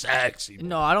think you're sexy.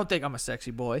 No, I don't think I'm a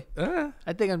sexy boy. Uh,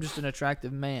 I think I'm just an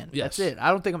attractive man. Yes. That's it.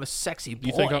 I don't think I'm a sexy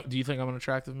boy. do you think I'm an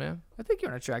attractive man? I think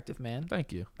you're an attractive man.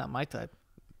 Thank you. Not my type.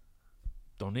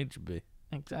 Don't need to be.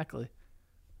 Exactly.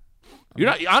 You're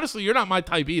not. Honestly, you're not my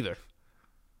type either.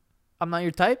 I'm not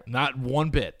your type? Not one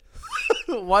bit.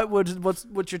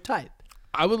 What's your type?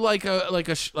 I would like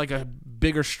a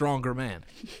bigger, stronger man.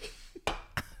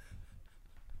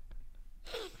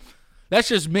 That's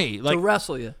just me. Like, To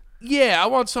wrestle you. yeah, I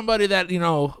want somebody that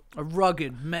A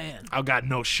rugged man. I've got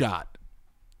no shot.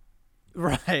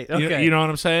 Right. Okay. You know what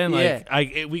I'm saying?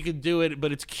 Like, Yeah. we could do it,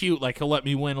 but it's cute. Like, he'll let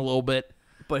me win a little bit.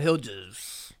 But he'll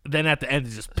just. Then at the end,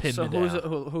 he just pin So me down.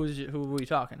 who are we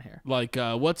talking here? Like,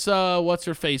 what's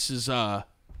her face's Huh?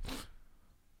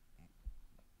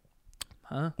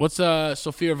 What's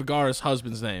Sofia Vergara's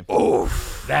husband's name?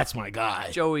 Oof, that's my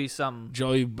guy. Joey something.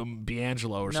 Joey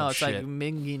Biangelo or No, some it's shit. like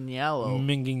Mingignello.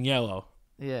 Minging Yellow.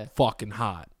 Yeah. Fucking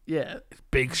hot. Yeah.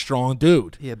 Big, strong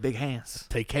dude. Yeah, big hands.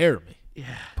 Take care of me.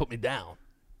 Yeah. Put me down.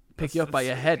 Pick you up by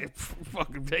your head.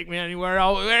 Fucking take me anywhere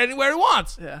he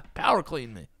wants. Yeah. Power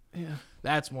clean me. Yeah.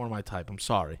 That's more my type. I'm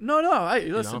sorry. No,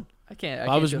 listen. know? I can't.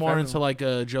 I was do it for more into everyone. like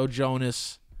a Joe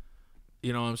Jonas.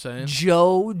 You know what I'm saying?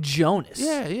 Joe Jonas.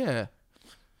 Yeah.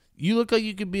 You look like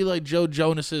you could be like Joe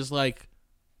Jonas's like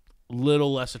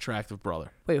little less attractive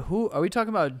brother. Wait, who are we talking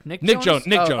about? Nick Nick Jonas?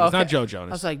 Jonas, Oh, okay. not Joe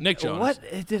Jonas. I was like, Nick Jonas.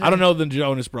 What? I don't know the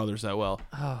Jonas brothers that well.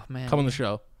 Oh man. Come on the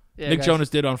show. Yeah, Nick guys. Jonas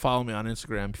did unfollow me on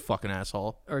Instagram, you fucking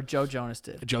asshole. Or Joe Jonas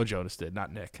did. Joe Jonas did,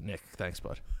 not Nick. Nick, thanks,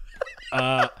 bud.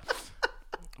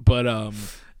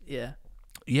 Yeah.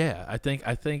 Yeah, I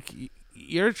think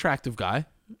you're an attractive guy.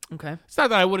 Okay. It's not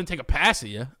that I wouldn't take a pass at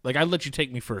you. Like, I'd let you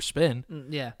take me for a spin,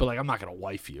 Yeah. but like, I'm not gonna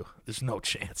wife you. There's no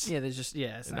chance. Yeah.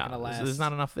 It's not gonna last. There's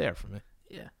not enough there for me.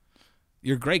 Yeah.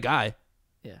 You're a great guy.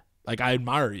 Yeah. Like, I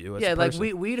admire you as Yeah, a like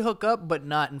person. we'd hook up, but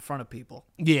not in front of people.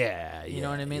 Yeah. You know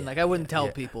what I mean? yeah, Like I wouldn't tell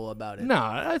yeah. people about it.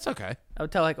 No, it's okay. I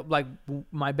would tell like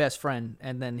my best friend,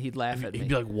 and then he'd laugh at me. He'd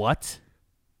be like, what?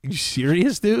 Are you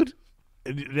serious, dude?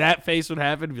 And that face would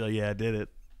happen. He'd be like, yeah, I did it.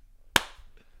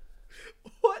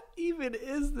 What even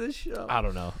is this show? I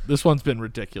don't know. This one's been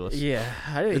ridiculous. Yeah,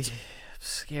 I'm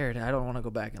scared. I don't want to go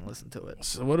back and listen to it.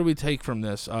 So what do we take from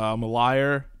this? I'm a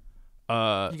liar.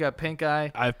 You got pink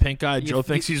eye. I have pink eye. Joe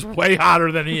thinks he's way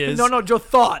hotter than he is. No, Joe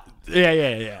thought.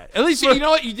 Yeah. At least you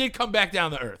know what? You did come back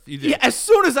down to earth. You did. Yeah, as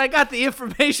soon as I got the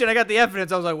information, I got the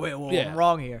evidence, I was like, wait, whoa, Yeah. I'm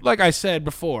wrong here. Like I said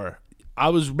before, I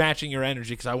was matching your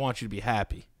energy because I want you to be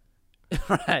happy.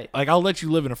 Right. Like, I'll let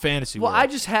you live in a fantasy Well, world. I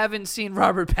just haven't seen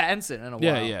Robert Pattinson in a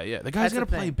while. Yeah. The guy's That's going the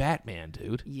to play thing. Batman,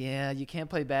 dude. Yeah, you can't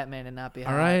play Batman and not be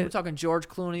hot. All right. We're talking George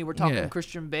Clooney. We're talking Yeah.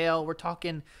 Christian Bale. We're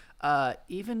talking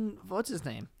even, what's his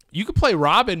name? You could play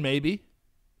Robin, maybe.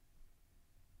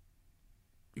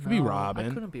 You could be No, Robin.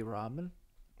 I couldn't be Robin.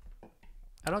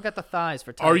 I don't got the thighs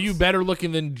for tights. Are you better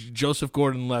looking than Joseph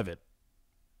Gordon-Levitt?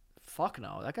 Fuck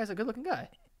no. That guy's a good-looking guy.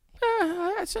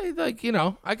 I'd say, like, you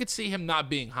know, I could see him not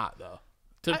being hot, though,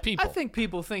 to people. I think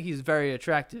people think he's very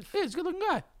attractive. Yeah, he's a good-looking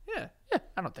guy. Yeah.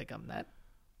 I don't think I'm that.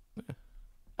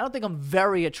 I don't think I'm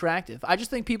very attractive. I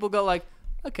just think people go like,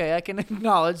 okay, I can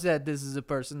acknowledge that this is a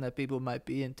person that people might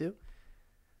be into.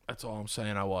 That's all I'm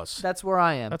saying I was. That's where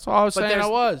I am. That's all I was saying I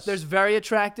was. There's very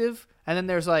attractive, and then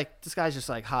there's like, this guy's just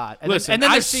like hot. And Listen, then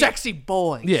I there's see- sexy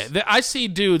boys. Yeah, I see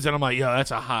dudes, and I'm like, yo,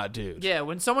 that's a hot dude. Yeah,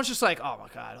 when someone's just like, oh my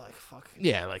God, like, fuck.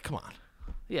 Yeah, like, come on.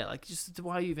 Yeah, like, just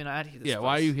why are you even out here? Yeah,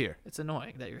 why are you here? It's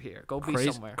annoying that you're here. Go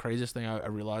be somewhere. Craziest thing I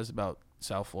realized about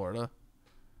South Florida.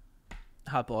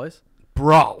 Hot boys.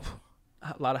 Bro.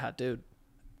 A lot of hot dude.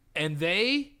 And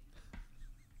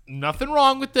nothing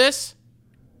wrong with this.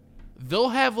 They'll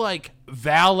have, like,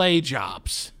 valet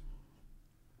jobs.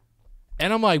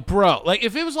 And I'm like, bro, like,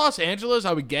 if it was Los Angeles,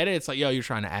 I would get it. It's like, yo, you're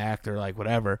trying to act or, like,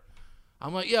 whatever.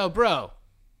 I'm like, yo, bro,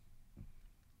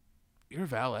 you're a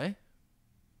valet?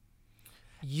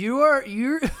 You're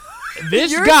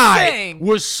This You're guy saying-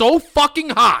 was so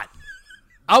fucking hot.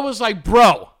 I was like,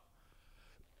 bro,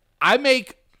 I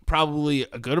make probably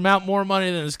a good amount more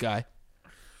money than this guy.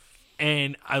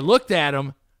 And I looked at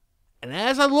him, and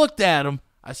as I looked at him,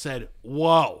 I said,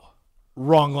 whoa,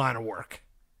 wrong line of work.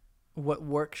 What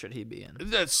work should he be in?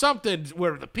 That's something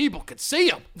where the people could see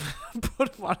him.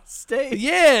 Put him on stage.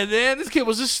 Yeah, man, this kid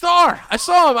was a star. I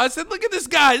saw him. I said, look at this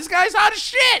guy. This guy's hot as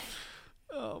shit.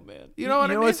 Oh man. You know what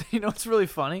I mean? You know what's really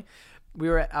funny? It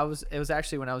was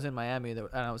actually when I was in Miami and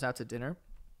I was out to dinner.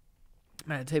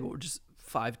 And at a table were just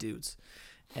 5 dudes.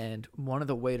 And one of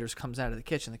the waiters comes out of the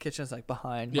kitchen. The kitchen's like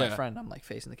behind my Yeah. friend. I'm like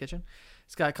facing the kitchen.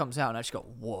 This guy comes out and I just go,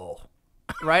 whoa.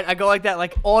 Right? I go like that,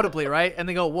 like audibly, right? And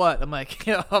they go, what? I'm like,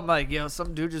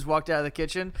 some dude just walked out of the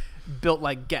kitchen, built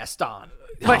like Gaston.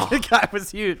 Like the guy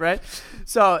was huge, right?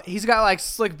 So he's got like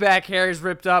slick back hair, he's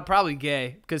ripped up, probably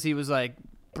gay, because he was like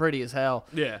pretty as hell.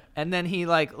 Yeah. And then he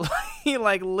like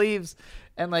leaves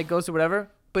and like goes to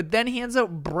whatever. But then he ends up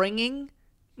bringing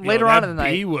later on in the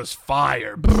night. He was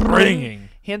fire. Bringing.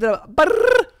 He ended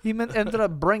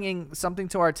up bringing something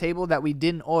to our table that we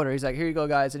didn't order. He's like, "Here you go,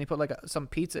 guys," and he put like some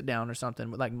pizza down or something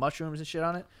with like mushrooms and shit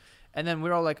on it. And then we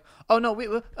were all like, "Oh no,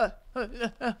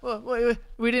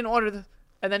 we didn't order this."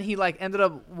 And then he like ended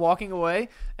up walking away.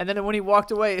 And then when he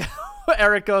walked away,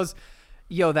 Eric goes,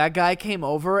 "Yo, that guy came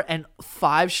over and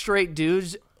 5 straight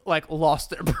dudes like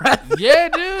lost their breath." Yeah,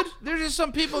 dude. There's just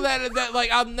some people that like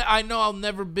I know I'll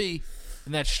never be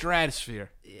in that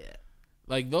stratosphere. Yeah.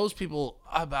 Like those people,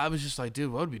 I was just like,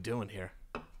 dude, what are we doing here?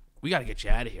 We got to get you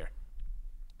out of here.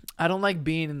 I don't like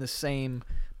being in the same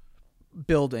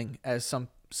building as some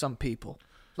people.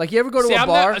 Like, you ever go to a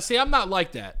bar? I'm not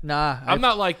like that. Nah. I'm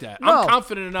not like that. No. I'm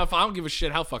confident enough. I don't give a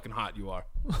shit how fucking hot you are.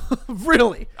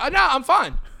 Really? I'm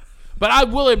fine. But I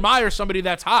will admire somebody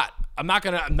that's hot. I'm not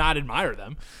going to not admire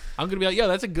them. I'm going to be like, yo,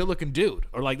 that's a good-looking dude.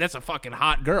 Or, like, that's a fucking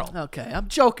hot girl. Okay, I'm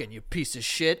joking, you piece of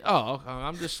shit. Oh,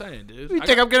 I'm just saying, dude. You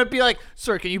think I'm going to be like,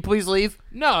 "Sir, can you please leave?"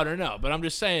 No. But I'm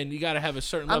just saying you got to have a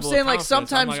certain I'm level saying of like confidence.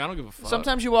 sometimes, I'm like, I don't give a fuck.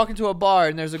 sometimes you walk into a bar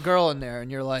and there's a girl in there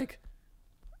and you're like,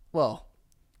 "Well,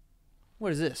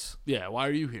 what is this?" Yeah, why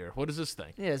are you here? What is this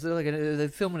thing? Yeah, is it like are they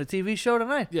filming a TV show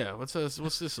tonight? Yeah, what's this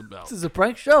about? This is a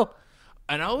prank show.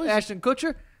 And I always Ashton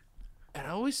Kutcher.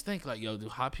 think like, yo, do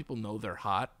hot people know they're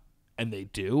hot? And they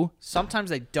do. Sometimes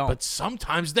they don't. But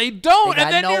sometimes they don't. They and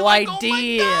got then no you're like,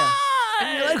 idea. Oh my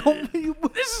And you're like,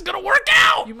 God, this is gonna work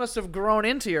out. you must have grown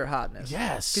into your hotness.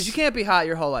 Yes. Because you can't be hot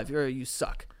your whole life. You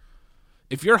suck.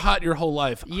 If you're hot your whole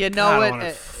life, You God, know I it.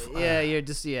 wanna Yeah, you're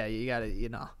just you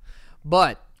gotta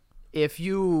But if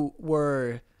you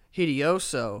were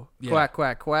Hidioso, quack,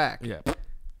 quack, quack, Yeah.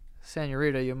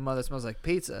 Senorita, your mother smells like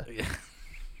pizza. Yeah.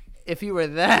 If you were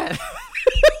that,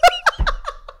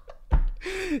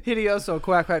 Hidioso,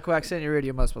 quack, quack, quack, Senorita,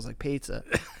 your mother smells like pizza.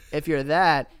 If you're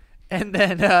that, and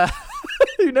then,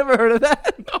 you never heard of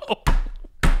that? No.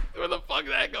 Where the fuck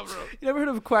did that come from? You never heard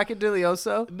of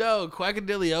Quackadilioso? No,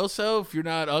 quackadilioso. If you're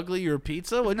not ugly, you're a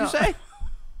pizza. What'd you say?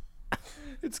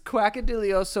 It's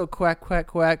Quackadilioso, quack, quack,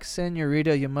 quack,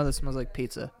 Senorita, your mother smells like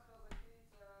pizza.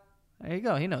 There you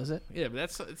go. He knows it. Yeah,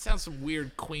 but it sounds some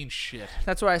weird queen shit.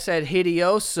 That's why I said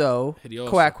Hidioso, Hidioso.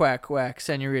 quack, quack, quack,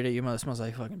 Senorita, your mother smells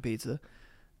like fucking pizza.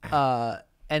 But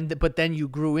then you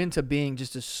grew into being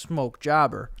just a smoke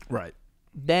jobber. Right.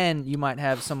 Then you might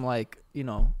have some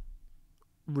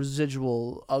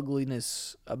residual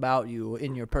ugliness about you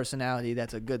in your personality.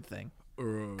 That's a good thing.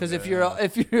 Because if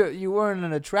you weren't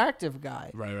an attractive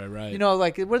guy, right. you know,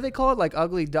 like what do they call it? Like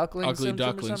ugly ducklings. Ugly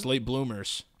ducklings, late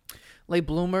bloomers. Late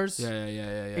bloomers.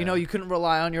 Yeah. You know, you couldn't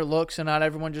rely on your looks, and not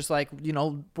everyone just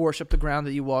worship the ground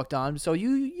that you walked on. So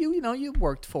you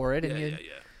worked for it, and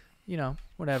you know,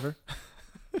 whatever.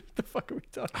 What the fuck are we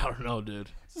talking? I don't know, dude.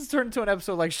 This has turned into an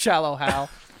episode like Shallow Hal.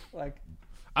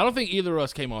 I don't think either of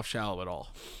us came off shallow at all.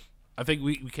 I think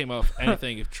we came off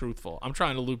anything if truthful. I'm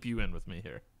trying to loop you in with me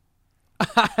here.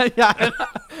 Yeah,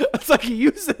 it's like you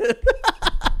use it.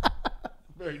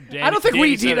 I don't think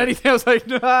we did anything. I was like,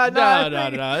 no.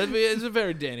 It's a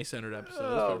very Danny-centered episode.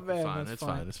 Oh, It's man, fine.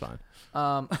 that's It's fine.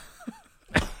 fine.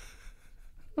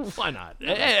 Why not?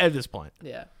 At this point,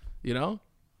 Yeah. you know.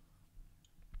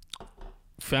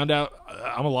 Found out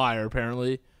I'm a liar.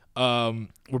 Apparently,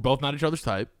 we're both not each other's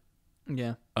type.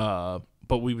 Yeah.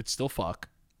 But we would still fuck.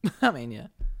 I mean, yeah.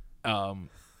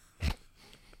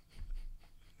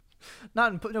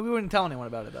 We wouldn't tell anyone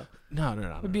about it though.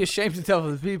 No. We'd be ashamed to tell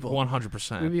other people.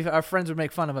 100%. Our friends would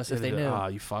make fun of us if they knew. Oh,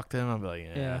 you fucked him? I'd be like,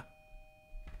 yeah.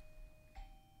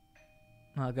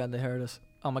 Oh god, they heard us.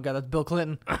 Oh my god, that's Bill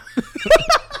Clinton.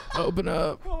 Open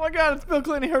up. Oh my god, it's Bill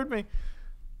Clinton. He heard me.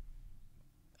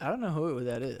 I don't know who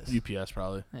that is. UPS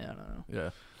probably. Yeah, I don't know.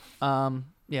 Yeah.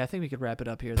 Yeah, I think we could wrap it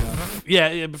up here though. Yeah.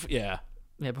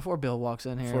 Yeah, before Bill walks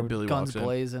in here. Before Billy guns walks in.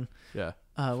 blazing. Yeah.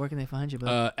 Where can they find you,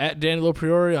 Bill? At Danilo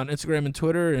Priori on Instagram and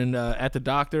Twitter, and at the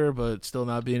doctor, but still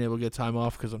not being able to get time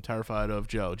off because I'm terrified of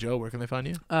Joe. Joe, where can they find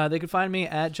you? They can find me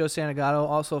at Joe Santagato.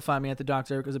 Also find me at the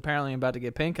doctor because apparently I'm about to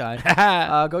get pink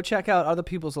eye. Go check out Other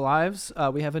People's Lives.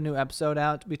 We have a new episode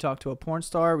out. We talked to a porn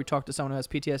star. We talked to someone who has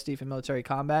PTSD from military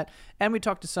combat, and we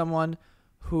talked to someone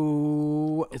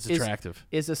who It's attractive.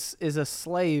 is a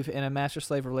slave in a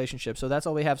master-slave relationship. So that's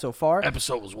all we have so far.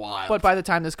 Episode was wild. But by the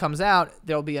time this comes out,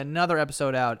 there'll be another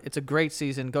episode out. It's a great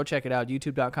season. Go check it out.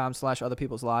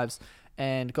 YouTube.com/otherpeopleslives.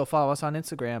 And go follow us on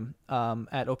Instagram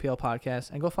at OPL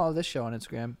Podcast. And go follow this show on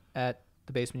Instagram at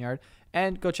The Basement Yard.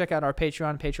 And go check out our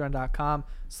Patreon,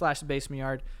 patreon.com/The Basement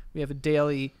Yard. We have a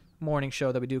daily morning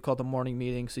show that we do called The Morning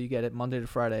Meeting. So you get it Monday to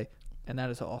Friday. And that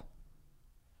is all.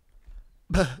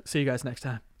 See you guys next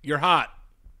time. You're hot.